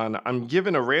ExpressVPN on, I'm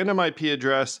given a random IP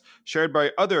address shared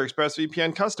by other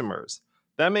ExpressVPN customers.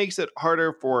 That makes it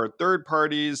harder for third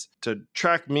parties to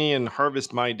track me and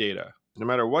harvest my data. No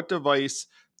matter what device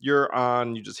you're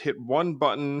on, you just hit one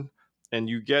button and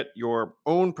you get your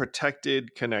own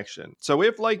protected connection. So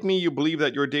if, like me, you believe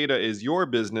that your data is your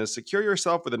business, secure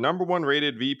yourself with the #1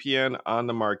 rated VPN on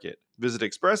the market. Visit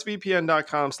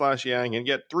expressvpn.com/yang and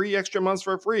get 3 extra months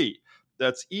for free.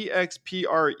 That's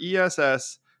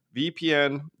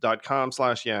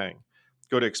expressvpn.com/yang.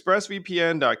 Go to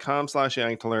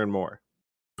expressvpn.com/yang to learn more.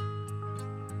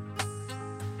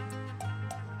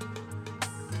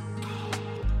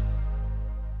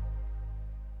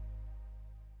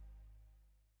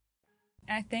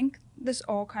 And I think this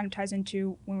all kind of ties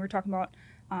into when we're talking about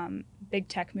big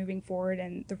tech moving forward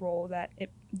and the role that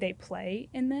they play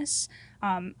in this.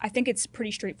 I think it's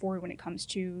pretty straightforward when it comes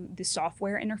to the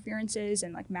software interferences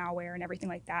and like malware and everything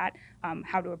like that,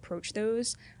 how to approach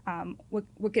those.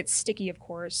 What gets sticky, of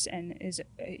course, and is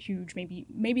a huge,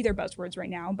 maybe they're buzzwords right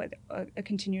now, but a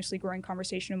continuously growing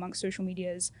conversation amongst social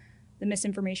media is the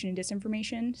misinformation and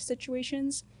disinformation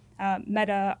situations.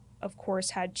 Meta, of course,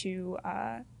 had to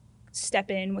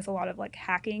step in with a lot of like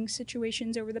hacking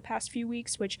situations over the past few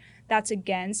weeks, which that's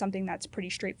again something that's pretty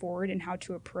straightforward in how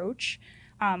to approach.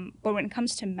 But when it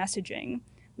comes to messaging,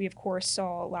 we of course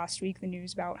saw last week the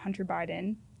news about Hunter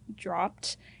Biden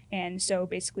dropped, and so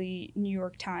basically New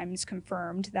York Times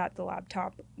confirmed that the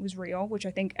laptop was real, which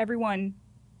I think everyone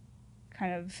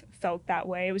kind of felt that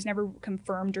way. It was never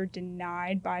confirmed or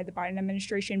denied by the Biden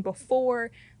administration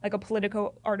before like a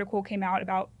Politico article came out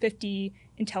about 50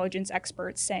 intelligence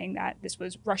experts saying that this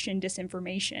was Russian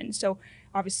disinformation. So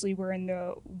obviously we're in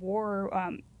the war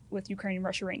with Ukraine and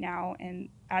Russia right now, and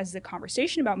as the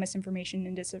conversation about misinformation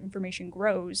and disinformation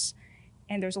grows,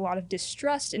 and there's a lot of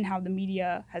distrust in how the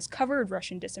media has covered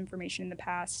Russian disinformation in the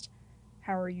past,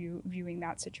 how are you viewing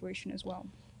that situation as well?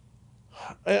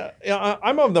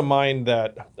 I'm of the mind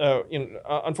that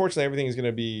unfortunately everything is going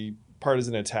to be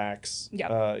partisan attacks.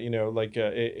 Yeah.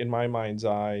 In my mind's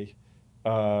eye,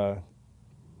 I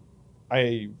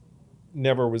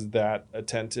never was that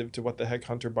attentive to what the heck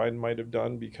Hunter Biden might have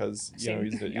done because, you know,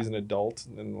 Same. he's an adult.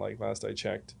 And like last I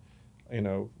checked, you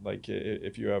know, like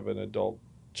if you have an adult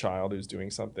child who's doing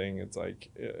something, it's like,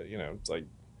 you know, it's like,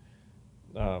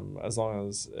 as long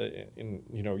as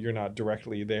you know, you're not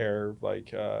directly there,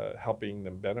 like helping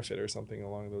them benefit or something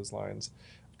along those lines.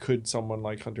 Could someone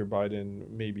like Hunter Biden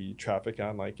maybe traffic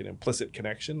on like an implicit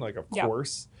connection? Like, of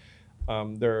course,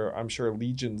 there are, I'm sure,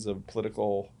 legions of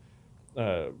political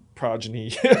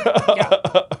progeny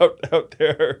out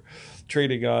there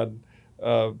trading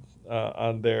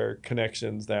on their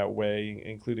connections that way,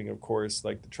 including, of course,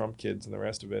 like the Trump kids and the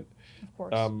rest of it, Of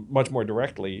course. much more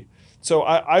directly. So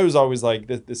I was always like,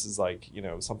 this is like, you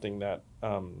know, something that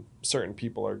certain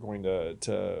people are going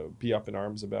to be up in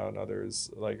arms about, and others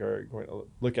like are going to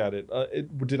look at it.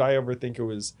 Did I ever think it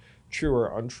was true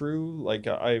or untrue? Like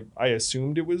I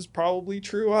assumed it was probably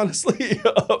true, honestly.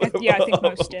 Yeah, I think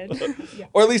most did. Yeah.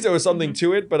 Or at least there was something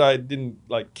to it, but I didn't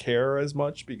like care as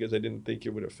much because I didn't think it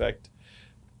would affect,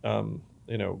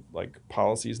 you know, like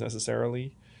policies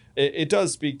necessarily. It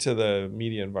does speak to the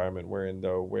media environment we're in,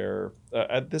 though, where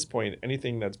at this point,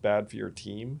 anything that's bad for your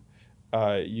team,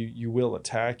 you will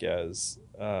attack as,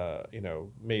 you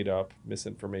know, made up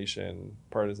misinformation,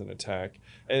 partisan attack.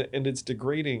 And it's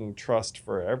degrading trust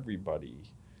for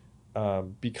everybody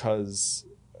because,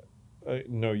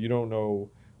 no, you don't know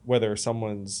whether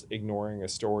someone's ignoring a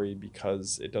story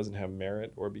because it doesn't have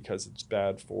merit or because it's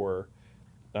bad for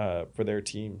their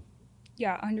team.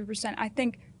 Yeah, 100%. I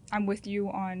think I'm with you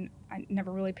on, I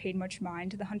never really paid much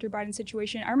mind to the Hunter Biden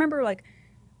situation. I remember like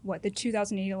the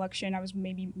 2008 election, I was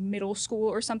maybe middle school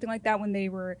or something like that when they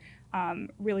were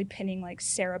really pinning like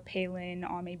Sarah Palin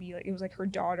on maybe like, it was like her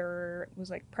daughter was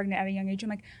like pregnant at a young age. I'm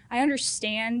like, I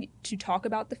understand to talk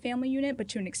about the family unit, but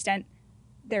to an extent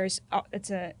it's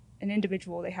an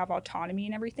individual, they have autonomy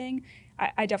and everything.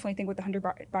 I definitely think with the Hunter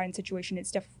Biden situation,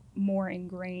 it's more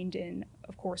ingrained in,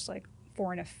 of course, like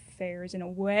foreign affairs in a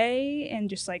way, and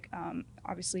just like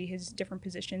obviously his different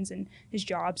positions and his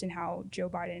jobs and how Joe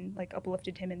Biden like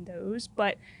uplifted him in those.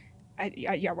 But I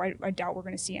doubt we're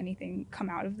going to see anything come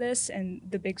out of this. And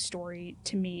the big story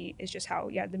to me is just how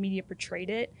the media portrayed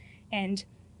it. And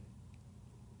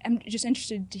I'm just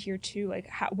interested to hear too, like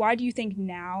why do you think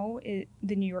now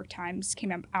the New York Times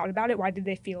came out about it? Why did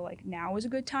they feel like now is a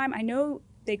good time? I know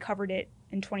they covered it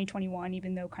in 2021,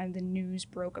 even though kind of the news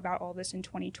broke about all this in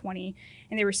 2020,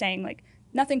 and they were saying like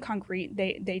nothing concrete.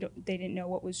 They didn't know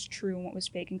what was true and what was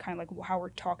fake, and kind of like how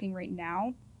we're talking right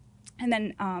now. And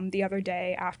then the other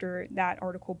day after that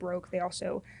article broke, there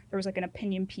was like an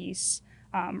opinion piece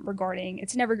regarding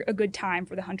it's never a good time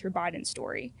for the Hunter Biden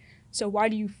story. So why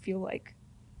do you feel like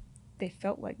they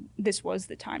felt like this was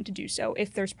the time to do so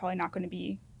if there's probably not going to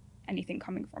be anything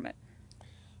coming from it?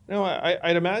 No,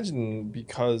 I'd imagine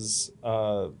because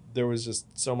there was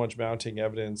just so much mounting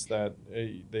evidence that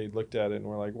they looked at it and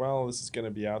were like, well, this is going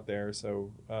to be out there,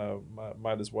 so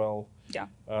might as well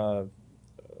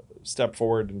step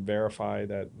forward and verify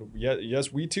that,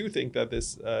 yes, we too think that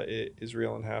this is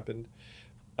real and happened.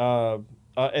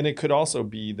 And it could also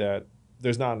be that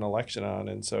there's not an election on,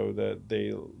 and so that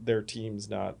their team's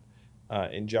not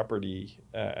in jeopardy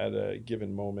at a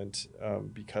given moment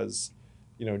because,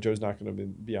 you know, Joe's not going to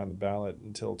be on the ballot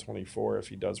until 24 if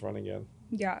he does run again.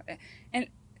 Yeah. And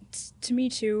to me,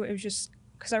 too, it was just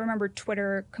because I remember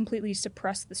Twitter completely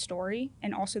suppressed the story,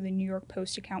 and also the New York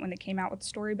Post account when they came out with the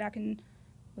story back in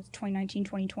 2019,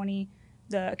 2020.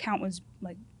 The account was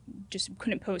like just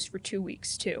couldn't post for 2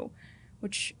 weeks, too,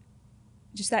 which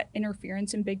just that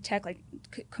interference in big tech, like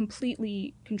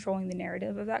completely controlling the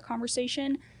narrative of that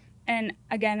conversation. And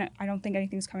again, I don't think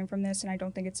anything's coming from this, and I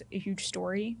don't think it's a huge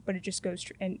story, but it just goes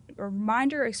and a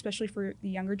reminder, especially for the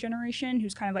younger generation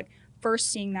who's kind of like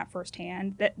first seeing that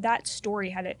firsthand, that story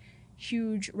had a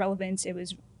huge relevance. It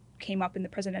came up in the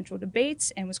presidential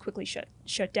debates and was quickly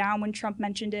shut down when Trump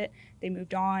mentioned it. They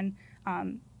moved on.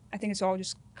 I think it's all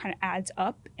just kind of adds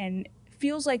up and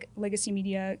feels like legacy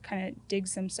media kind of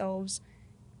digs themselves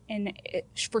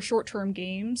for short-term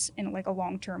games in like a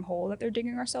long-term hole that they're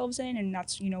digging ourselves in. And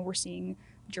that's, we're seeing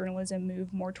journalism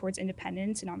move more towards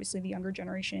independence, and obviously the younger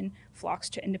generation flocks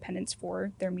to independence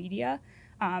for their media.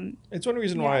 It's one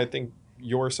reason why I think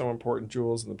you're so important,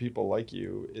 Jules, and the people like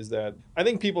you, is that I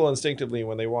think people instinctively,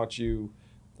 when they watch you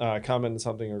comment on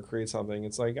something or create something,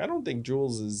 it's like, I don't think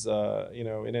Jules is,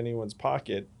 in anyone's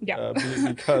pocket.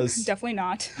 Because definitely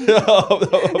not.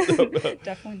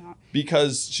 Definitely not.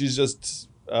 Because she's just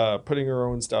putting her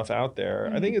own stuff out there.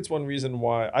 Mm-hmm. I think it's one reason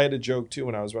why I had a joke too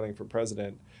when I was running for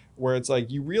president, where it's like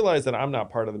you realize that I'm not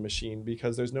part of the machine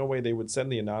because there's no way they would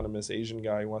send the anonymous Asian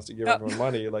guy who wants to give everyone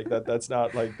money like that. That's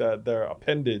not like their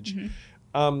appendage.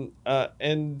 And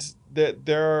that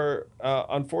there are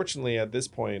unfortunately at this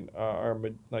point are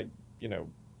like, you know,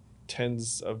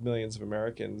 tens of millions of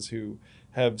Americans who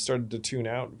have started to tune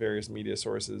out various media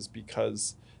sources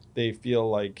because they feel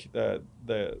like the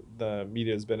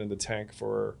media has been in the tank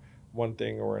for one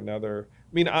thing or another.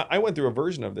 I mean, I went through a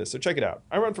version of this, so check it out.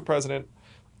 I run for president.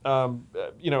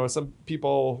 You know, some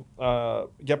people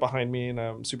get behind me, and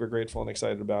I'm super grateful and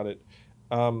excited about it.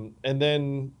 And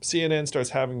then CNN starts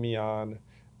having me on.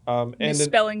 And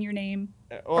misspelling your name.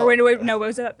 Well, or wait, no,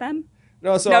 was that them?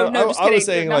 No, so I was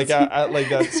saying like like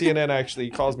that CNN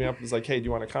actually calls me up and is like, hey, do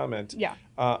you want to comment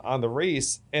on the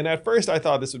race? And at first I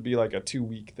thought this would be like a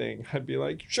 2-week thing. I'd be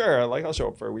like, sure, like I'll show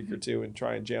up for a week or two and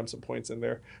try and jam some points in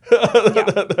there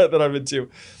that I'm into.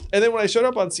 And then when I showed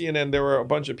up on CNN, there were a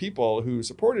bunch of people who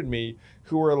supported me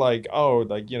who were like, oh,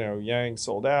 like, you know, Yang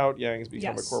sold out, Yang's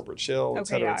become a corporate shill, et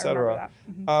cetera, et cetera.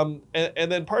 And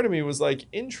then part of me was like,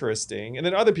 interesting. And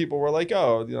then other people were like,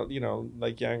 oh, you know,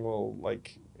 like Yang will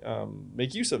like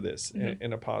make use of this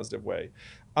in a positive way.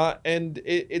 And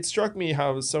it struck me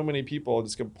how so many people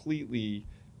just completely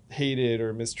hated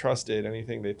or mistrusted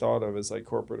anything they thought of as like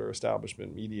corporate or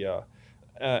establishment media.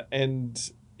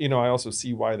 And, you know, I also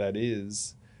see why that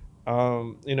is.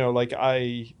 You know, like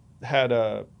I had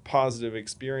a positive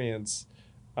experience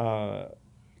commentating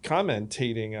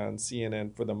on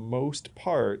CNN for the most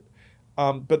part.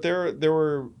 But there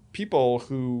were people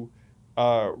who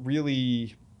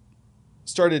really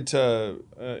started to,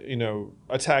 you know,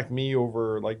 attack me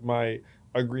over like my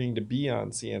agreeing to be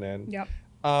on CNN. Yep.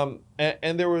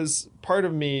 And there was part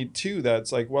of me too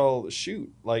that's like, well,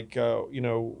 shoot, like, you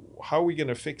know, how are we going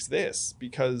to fix this?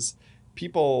 Because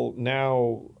people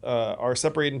now are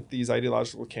separated into these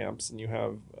ideological camps, and you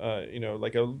have, you know,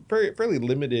 like a fairly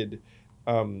limited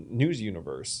news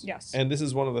universe. Yes. And this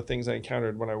is one of the things I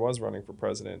encountered when I was running for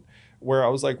president, where I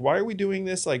was like, why are we doing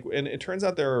this? Like, and it turns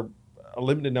out there are a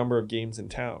limited number of games in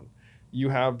town. You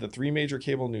have the 3 major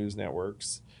cable news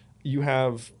networks. You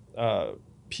have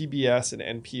PBS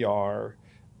and NPR,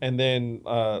 and then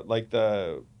like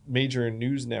the major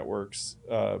news networks,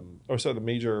 the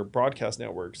major broadcast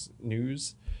networks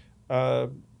news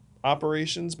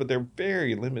operations, but they're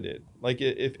very limited. Like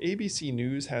if ABC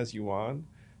News has you on,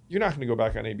 you're not going to go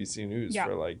back on ABC News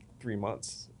for like 3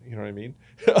 months. You know what I mean?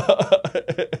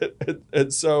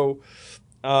 and so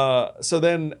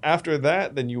then after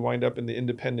that, then you wind up in the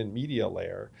independent media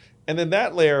layer. And then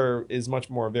that layer is much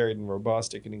more varied and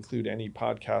robust. It can include any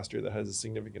podcaster that has a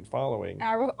significant following.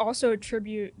 I will also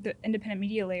attribute the independent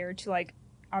media layer to, like,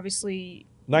 obviously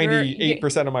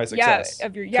 98% of my success.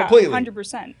 Completely.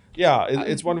 100%. Yeah,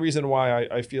 it's one reason why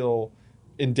I feel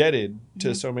indebted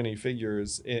to so many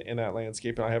figures in that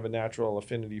landscape, and I have a natural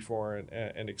affinity for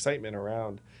and excitement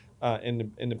around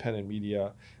independent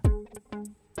media.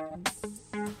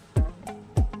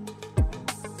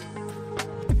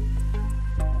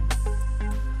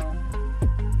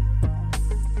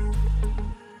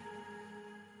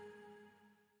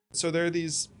 So there are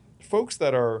these folks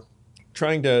that are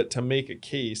trying to make a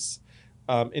case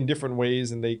in different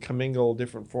ways, and they commingle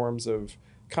different forms of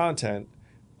content.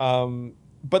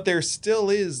 But there still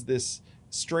is this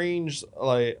strange,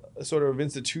 like, sort of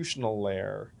institutional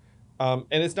layer. And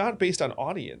it's not based on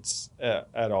audience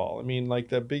at all. I mean, like,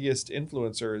 the biggest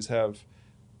influencers have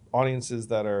audiences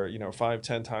that are,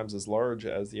 5-10 times as large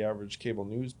as the average cable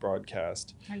news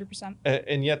broadcast. 100%.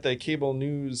 And yet the cable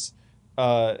news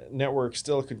networks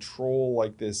still control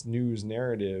like this news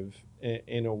narrative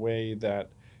in a way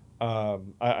that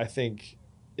I think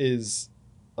is,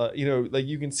 like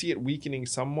you can see it weakening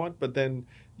somewhat, but then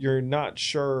you're not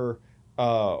sure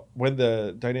when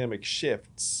the dynamic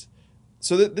shifts.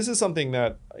 So this is something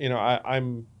that,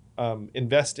 I'm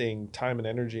investing time and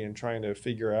energy in trying to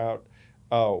figure out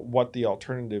what the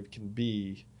alternative can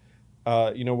be.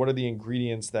 What are the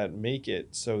ingredients that make it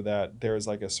so that there's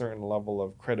like a certain level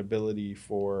of credibility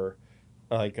for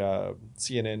like a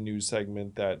CNN news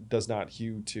segment that does not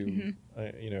hew to,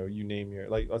 you name your,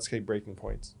 like, let's say Breaking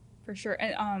Points. For sure.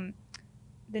 And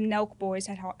the Nelk boys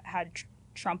had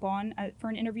Trump on for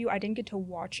an interview. I didn't get to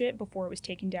watch it before it was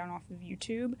taken down off of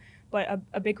YouTube, but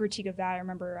a big critique of that, I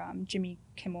remember Jimmy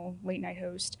Kimmel, late night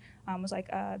host, was like,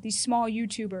 these small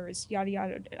YouTubers, yada,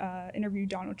 yada, interviewed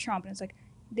Donald Trump. And it's like,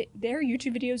 their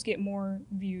YouTube videos get more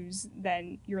views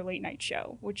than your late night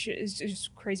show, which is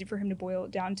just crazy for him to boil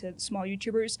it down to small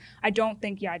YouTubers. I don't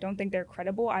think they're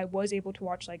credible. I was able to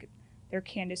watch like their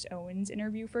Candace Owens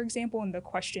interview, for example, and the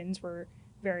questions were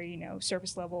very,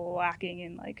 surface level, lacking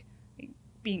in like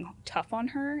being tough on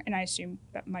her, and I assume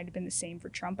that might have been the same for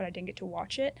Trump, but I didn't get to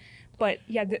watch it. But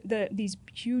yeah, these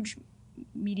huge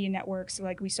media networks,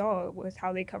 like we saw with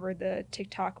how they covered the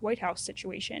TikTok White House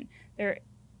situation, they're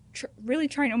really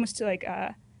trying almost to like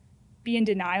be in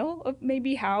denial of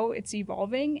maybe how it's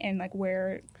evolving and like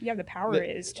where the power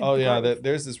is to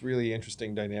there's this really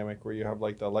interesting dynamic where you have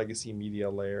like the legacy media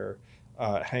layer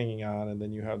hanging on, and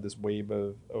then you have this wave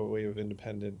of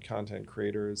independent content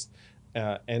creators,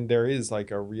 and there is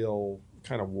like a real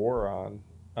kind of war on,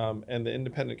 and the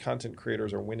independent content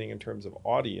creators are winning in terms of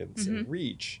audience and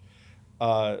reach.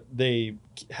 They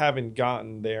haven't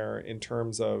gotten there in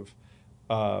terms of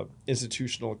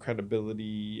institutional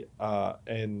credibility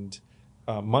and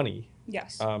money.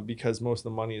 Yes. Because most of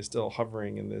the money is still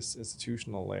hovering in this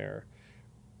institutional layer.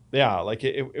 Yeah, like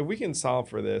if we can solve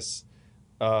for this,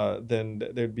 then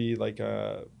there'd be like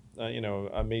a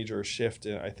major shift,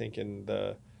 I think, in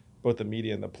both the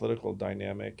media and the political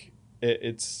dynamic.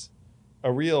 It's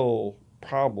a real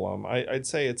problem. I'd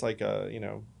say it's like a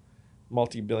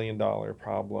multi-billion-dollar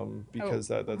problem, because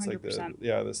that's 100%.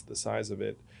 Like the size of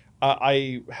it.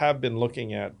 I have been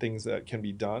looking at things that can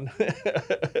be done.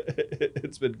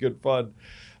 It's been good fun,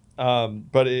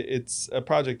 but it's a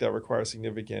project that requires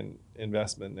significant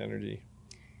investment and energy.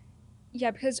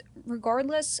 Yeah, because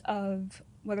regardless of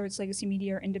whether it's legacy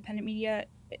media or independent media,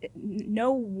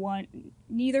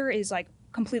 neither is like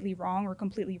completely wrong or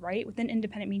completely right. Within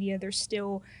independent media, you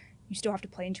still have to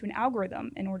play into an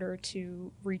algorithm in order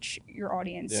to reach your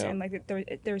audience. Yeah. And like there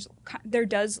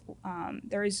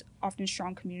is often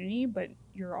strong community, but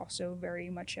you're also very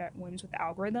much at whims with the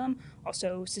algorithm.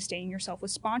 Also sustaining yourself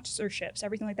with sponsorships,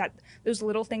 everything like that. Those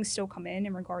little things still come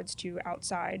in regards to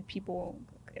outside people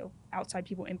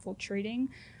infiltrating.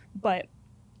 But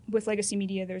with legacy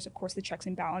media, there's of course the checks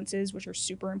and balances, which are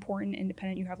super important.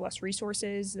 Independent, you have less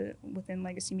resources. Within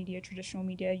legacy media, traditional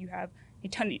media, you have a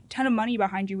ton of money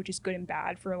behind you, which is good and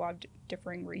bad for a lot of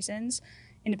differing reasons.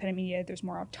 Independent media, there's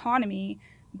more autonomy,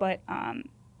 but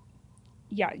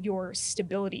your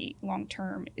stability long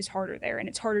term is harder there, and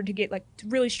it's harder to get like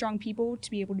really strong people to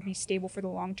be able to be stable for the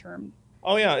long term.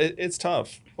 Oh yeah, it's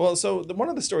tough. Well, so one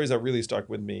of the stories that really stuck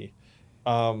with me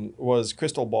was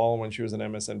Crystal Ball when she was on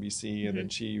MSNBC, and then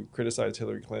she criticized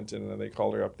Hillary Clinton, and then they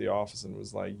called her up to the office and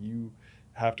was like, you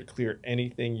have to clear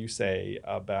anything you say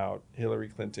about Hillary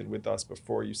Clinton with us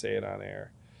before you say it on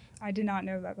air. I did not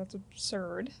know that. That's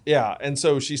absurd. Yeah, and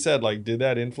so she said, like, did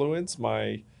that influence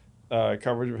my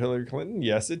coverage of Hillary Clinton?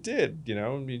 Yes, it did.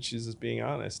 I mean, she's just being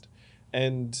honest.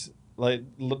 And like,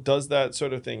 does that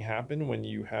sort of thing happen when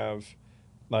you have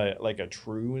like a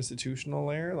true institutional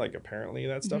layer? Like, apparently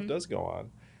that stuff does go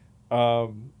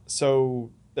on. So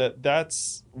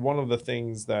that's one of the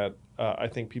things that I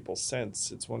think people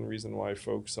sense. It's one reason why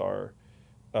folks are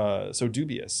so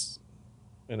dubious.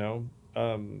 I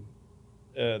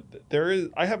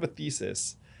have a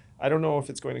thesis. I don't know if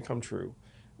it's going to come true,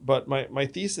 but my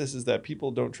thesis is that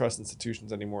people don't trust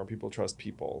institutions anymore. People trust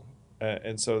people,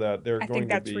 and so that they're going to be. I think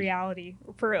that's reality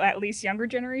for at least younger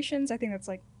generations. I think that's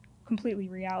like completely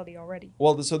reality already.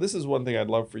 Well, so this is one thing I'd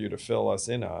love for you to fill us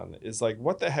in on, is like,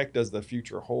 what the heck does the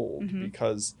future hold?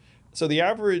 Because so the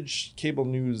average cable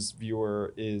news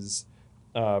viewer is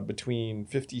between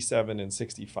 57 and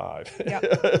 65.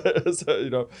 Yep.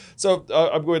 So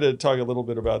I'm going to talk a little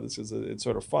bit about this because it's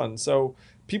sort of fun. So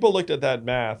people looked at that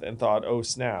math and thought, oh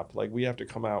snap, like we have to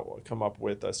come up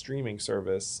with a streaming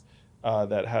service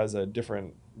that has a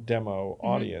different demo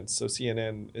audience. So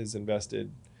CNN is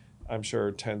invested, I'm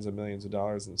sure, tens of millions of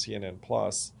dollars in CNN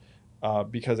Plus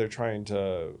because they're trying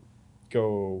to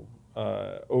go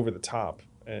over the top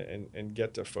and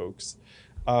get to folks.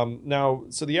 Now,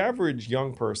 so the average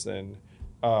young person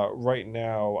right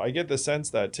now, I get the sense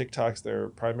that TikTok's their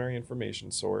primary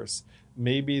information source.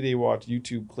 Maybe they watch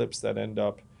YouTube clips that end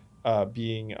up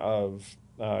being of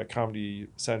Comedy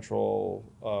Central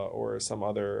or some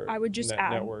other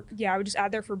network. Yeah, I would just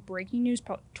add there for breaking news,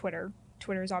 Twitter.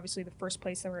 Twitter is obviously the first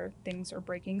place where things are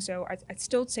breaking, so I'd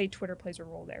still say Twitter plays a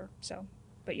role there. So,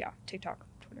 but yeah, TikTok,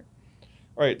 Twitter.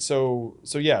 All right, so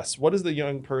yes, what does the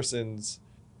young person's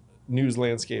news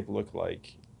landscape look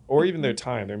like, or even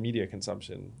their media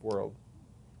consumption world?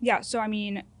 Yeah, so I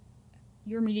mean,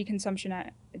 your media consumption,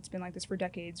 it's been like this for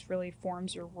decades, really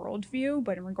forms your worldview.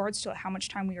 But in regards to how much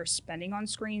time we are spending on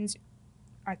screens,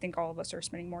 I think all of us are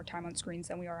spending more time on screens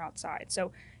than we are outside.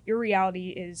 So your reality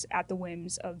is at the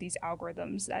whims of these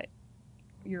algorithms that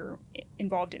you're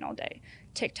involved in all day.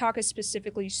 TikTok is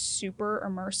specifically super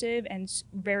immersive and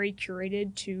very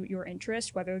curated to your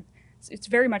interest, whether it's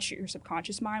very much your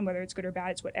subconscious mind, whether it's good or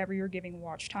bad. It's whatever you're giving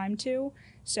watch time to.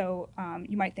 So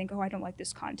you might think, oh, I don't like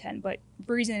this content, but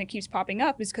the reason it keeps popping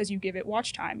up is because you give it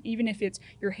watch time, even if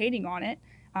you're hating on it.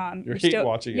 You're hate still,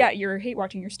 watching yeah, it. you're hate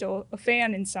watching. You're still a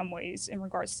fan in some ways in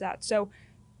regards to that. So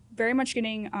very much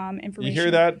getting information. You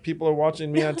hear that? People are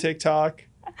watching me on TikTok.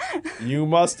 You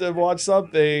must have watched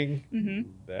something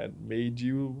that made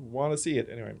you want to see it.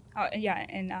 Anyway. Yeah,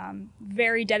 and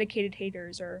very dedicated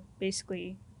haters are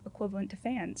basically equivalent to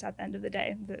fans at the end of the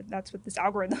day. That's what this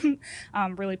algorithm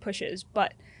really pushes.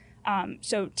 But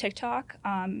so TikTok.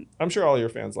 I'm sure all your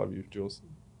fans love you, Jules.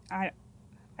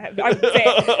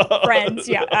 Friends,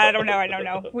 yeah. I don't know.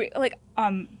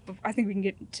 I think we can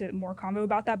get to more convo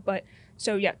about that. But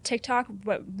so yeah, TikTok,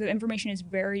 but the information is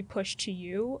very pushed to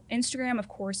you. Instagram, of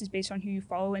course, is based on who you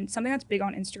follow, and something that's big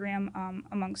on Instagram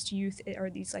amongst youth are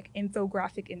these like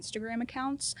infographic Instagram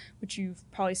accounts, which you've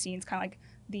probably seen. It's kind of like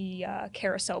the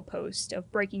carousel post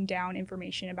of breaking down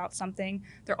information about something.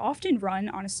 They're often run,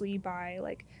 honestly, by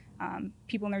like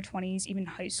people in their 20s, even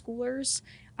high schoolers.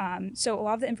 So a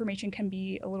lot of the information can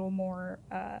be a little more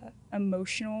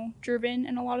emotional driven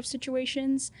in a lot of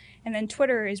situations. And then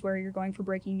Twitter is where you're going for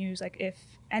breaking news. Like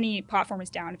if any platform is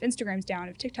down, if Instagram's down,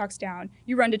 if TikTok's down,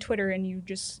 you run to Twitter and you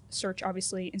just search,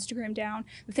 obviously, Instagram down.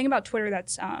 The thing about Twitter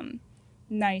that's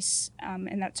nice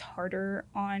and that's harder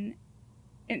on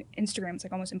Instagram, it's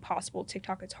like almost impossible.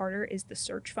 TikTok, it's harder, is the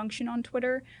search function on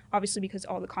Twitter. Obviously, because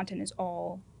all the content is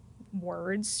all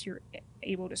words, you're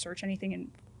able to search anything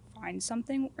and find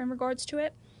something in regards to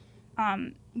it.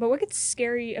 But what gets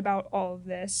scary about all of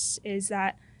this is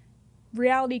that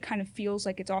reality kind of feels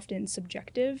like it's often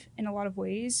subjective in a lot of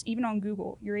ways. Even on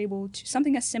Google, you're able to,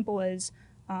 something as simple as,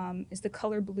 is the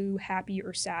color blue happy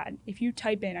or sad? If you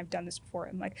type in, I've done this before,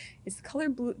 I'm like, is the color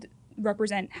blue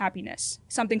represent happiness?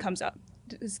 Something comes up.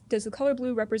 Does the color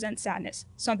blue represent sadness?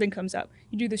 Something comes up.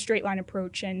 You do the straight line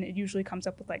approach and it usually comes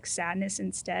up with like sadness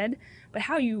instead. But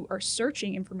how you are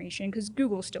searching information, because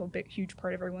Google's still a huge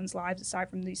part of everyone's lives aside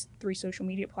from these three social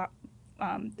media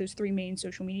those three main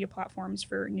social media platforms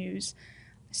for news.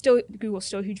 Still, Google's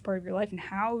still a huge part of your life, and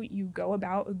how you go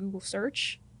about a Google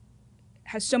search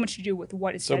has so much to do with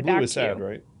what is said back to you. So blue is sad,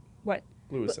 right? What?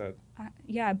 Blue is sad.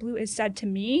 Yeah, blue is sad to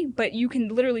me, but you can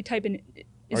literally type in,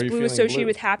 is blue associated blue?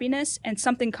 with happiness? And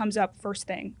something comes up first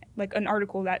thing, like an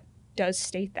article that does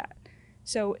state that.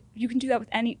 So you can do that with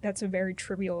any, that's a very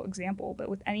trivial example, but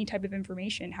with any type of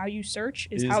information, how you search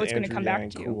is how it's going to come back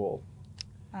to you. Cool?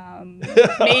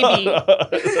 Maybe.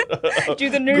 Do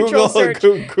the neutral search.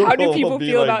 Google how do people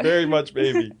feel about very much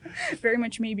maybe. Very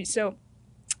much maybe. So,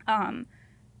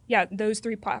 yeah, those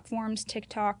three platforms,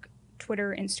 TikTok,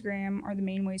 Twitter, Instagram, are the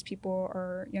main ways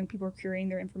young people are curating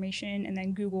their information, and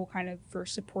then Google kind of for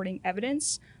supporting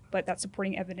evidence. But that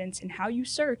supporting evidence and how you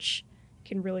search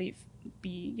can really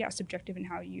be subjective in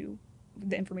how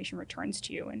the information returns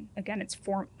to you. And again, it's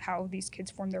how these kids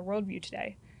form their worldview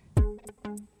today.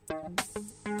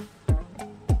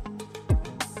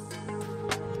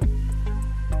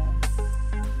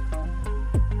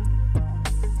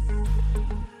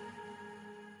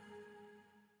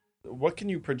 What can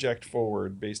you project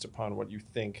forward based upon what you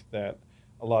think that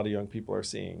a lot of young people are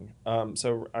seeing?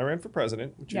 So I ran for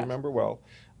president, which you remember well.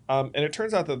 And it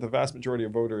turns out that the vast majority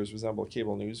of voters resemble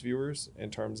cable news viewers in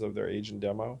terms of their age and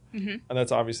demo. Mm-hmm. And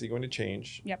that's obviously going to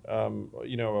change. Yep.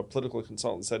 A political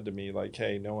consultant said to me, like,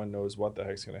 hey, no one knows what the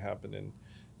heck's going to happen in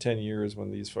 10 years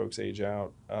when these folks age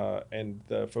out. And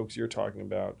the folks you're talking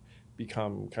about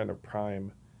become kind of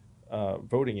prime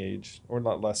voting age, or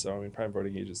not less so. I mean, prime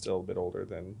voting age is still a bit older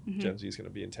than Gen Z is going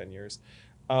to be in 10 years.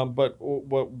 But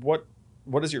what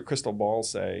does your crystal ball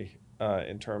say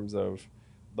in terms of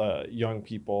the young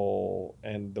people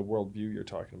and the worldview you're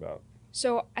talking about?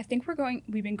 So I think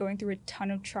we've been going through a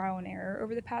ton of trial and error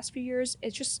over the past few years.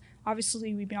 It's just,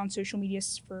 obviously, we've been on social media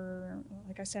for,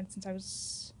 like I said, since I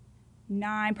was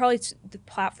 9. Probably the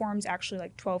platform's actually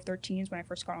like 12, 13 is when I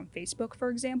first got on Facebook, for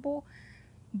example.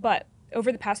 But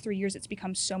over the past 3 years, it's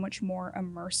become so much more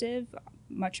immersive,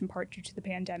 much in part due to the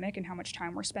pandemic and how much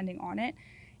time we're spending on it.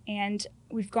 And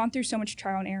we've gone through so much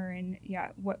trial and error, and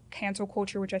what cancel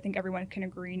culture, which I think everyone can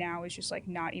agree now is just like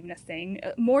not even a thing.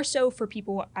 More so for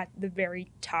people at the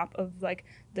very top of like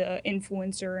the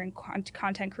influencer and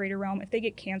content creator realm. If they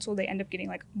get canceled, they end up getting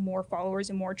like more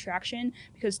followers and more traction,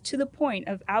 because to the point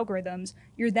of algorithms,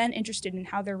 you're then interested in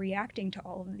how they're reacting to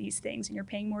all of these things, and you're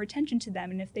paying more attention to them.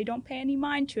 And if they don't pay any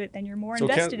mind to it, then you're more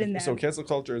invested in them. So cancel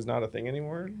culture is not a thing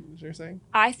anymore, is what you're saying?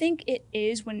 I think it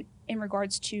is in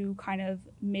regards to kind of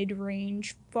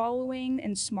mid-range following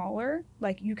and smaller,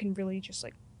 like you can really just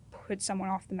like put someone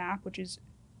off the map, which is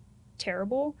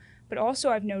terrible. But also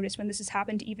I've noticed when this has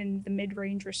happened to even the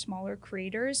mid-range or smaller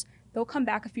creators, they'll come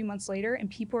back a few months later and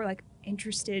people are like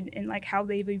interested in like how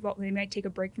they've evolved. They might take a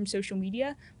break from social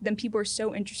media, but then people are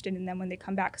so interested in them when they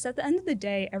come back. Because at the end of the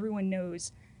day, everyone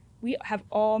knows we have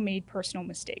all made personal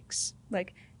mistakes.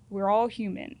 Like, we're all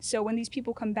human. So when these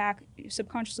people come back,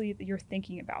 subconsciously you're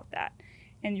thinking about that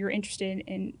and you're interested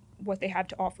in what they have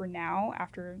to offer now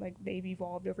after like they've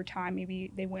evolved over time.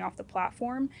 Maybe they went off the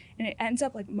platform, and it ends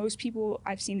up like most people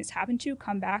I've seen this happen to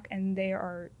come back and they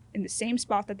are in the same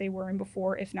spot that they were in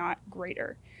before, if not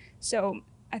greater. So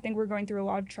I think we're going through a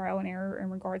lot of trial and error in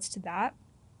regards to that.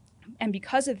 And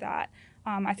because of that,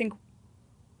 I think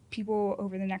people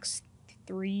over the next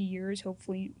 3 years,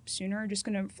 hopefully sooner, are just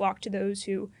going to flock to those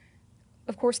who,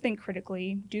 of course, think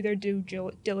critically, do their due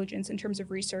diligence in terms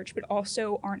of research, but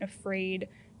also aren't afraid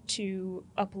to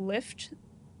uplift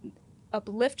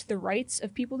the rights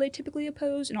of people they typically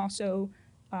oppose, and also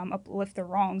uplift the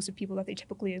wrongs of people that they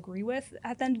typically agree with.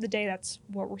 At the end of the day, that's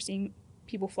what we're seeing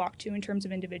people flock to in terms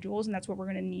of individuals, and that's what we're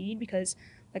going to need, because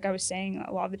like I was saying,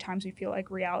 a lot of the times we feel like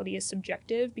reality is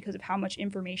subjective because of how much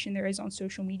information there is on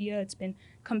social media. It's been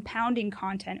compounding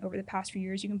content over the past few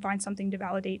years. You can find something to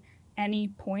validate any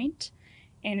point,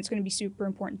 and it's going to be super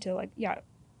important to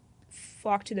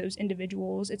flock to those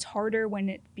individuals. It's harder when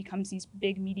it becomes these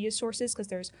big media sources because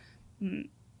there's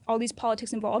all these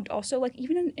politics involved. Also, like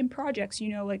even in projects,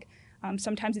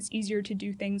 sometimes it's easier to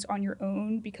do things on your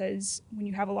own because when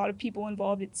you have a lot of people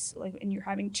involved, it's like, and you're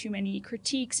having too many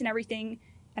critiques and everything,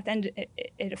 at the end,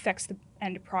 it affects the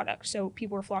end product. So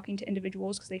people are flocking to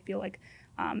individuals because they feel like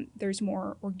there's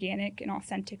more organic and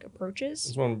authentic approaches.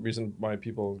 That's one reason why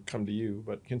people come to you,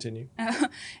 but continue.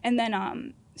 And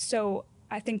then, so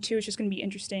I think too, it's just going to be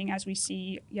interesting as we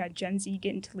see, Gen Z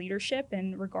get into leadership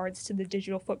in regards to the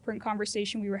digital footprint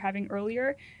conversation we were having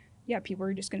earlier.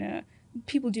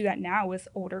 People do that now with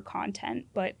older content,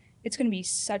 but it's going to be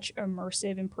such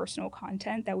immersive and personal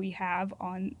content that we have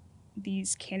on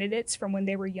these candidates from when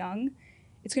they were young.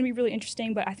 It's going to be really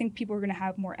interesting, but I think people are going to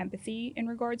have more empathy in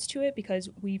regards to it because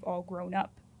we've all grown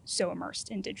up so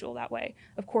immersed in digital that way.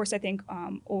 Of course, I think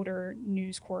older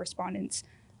news correspondents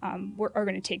are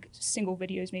going to take single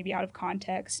videos maybe out of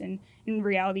context, and in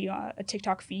reality, a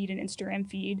TikTok feed, an Instagram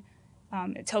feed,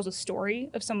 it tells a story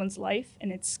of someone's life,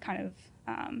 and it's kind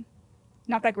of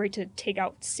not that great to take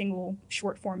out single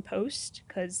short form posts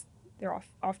because they're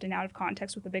often out of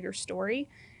context with a bigger story.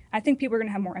 I think people are going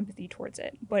to have more empathy towards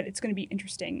it, but it's going to be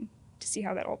interesting to see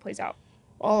how that all plays out.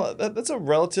 Well, that's a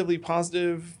relatively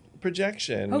positive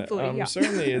projection. Hopefully, yeah.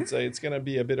 Certainly, it's going to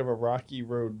be a bit of a rocky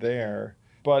road there.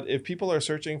 But if people are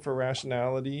searching for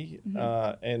rationality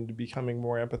and becoming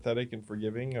more empathetic and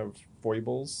forgiving of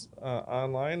foibles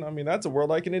online, I mean, that's a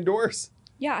world I can endorse.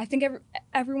 Yeah, I think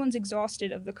everyone's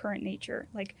exhausted of the current nature.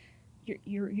 Like,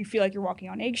 you feel like you're walking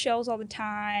on eggshells all the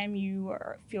time. You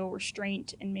feel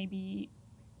restraint and maybe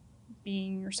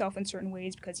being yourself in certain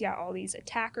ways because all these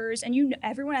attackers, and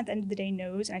everyone at the end of the day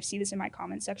knows, and I see this in my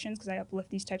comment sections because I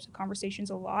uplift these types of conversations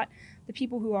a lot, the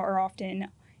people who are often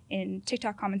in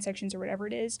TikTok comment sections or whatever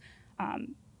it is,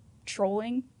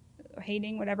 trolling,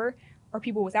 hating, whatever, are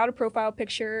people without a profile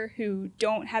picture who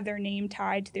don't have their name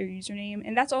tied to their username.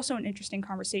 And that's also an interesting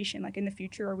conversation. Like, in the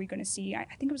future, are we going to see, I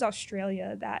think it was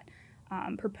Australia that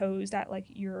proposed that like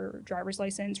your driver's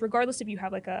license, regardless if you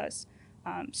have like a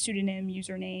pseudonym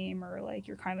username or like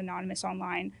you're kind of anonymous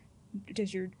online,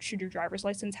 should your driver's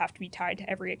license have to be tied to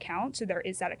every account? So there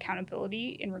is that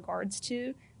accountability in regards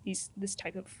to this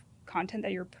type of content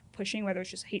that you're pushing, whether it's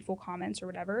just hateful comments or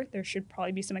whatever. There should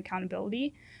probably be some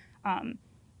accountability.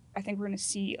 I think we're going to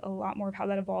see a lot more of how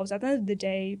that evolves. At the end of the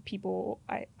day,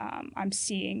 I'm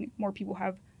seeing more people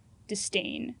have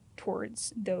disdain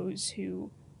towards those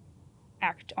who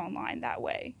act online that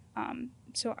way.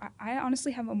 So I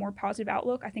honestly have a more positive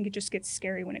outlook. I think it just gets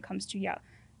scary when it comes to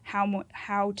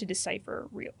how to decipher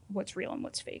what's real and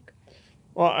what's fake.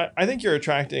 Well, I think you're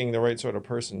attracting the right sort of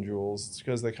person, Jules. It's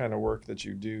because of the kind of work that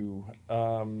you do.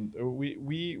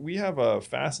 We have a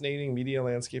fascinating media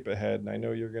landscape ahead, and I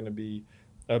know you're going to be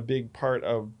a big part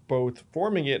of both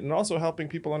forming it and also helping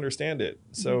people understand it.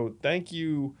 So thank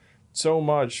you so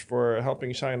much for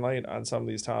helping shine light on some of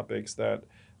these topics that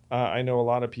I know a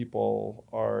lot of people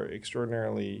are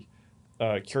extraordinarily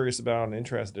curious about and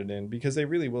interested in, because they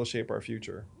really will shape our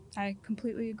future. I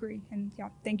completely agree. And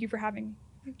thank you for having me.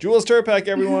 Jules Tirpak,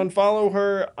 everyone. Follow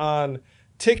her on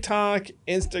TikTok,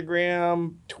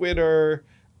 Instagram, Twitter.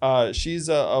 She's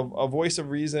a voice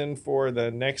of reason for the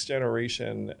next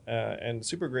generation, and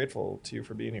super grateful to you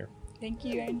for being here. Thank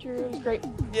you, Andrew. It was great.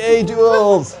 Yay,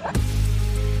 Jules!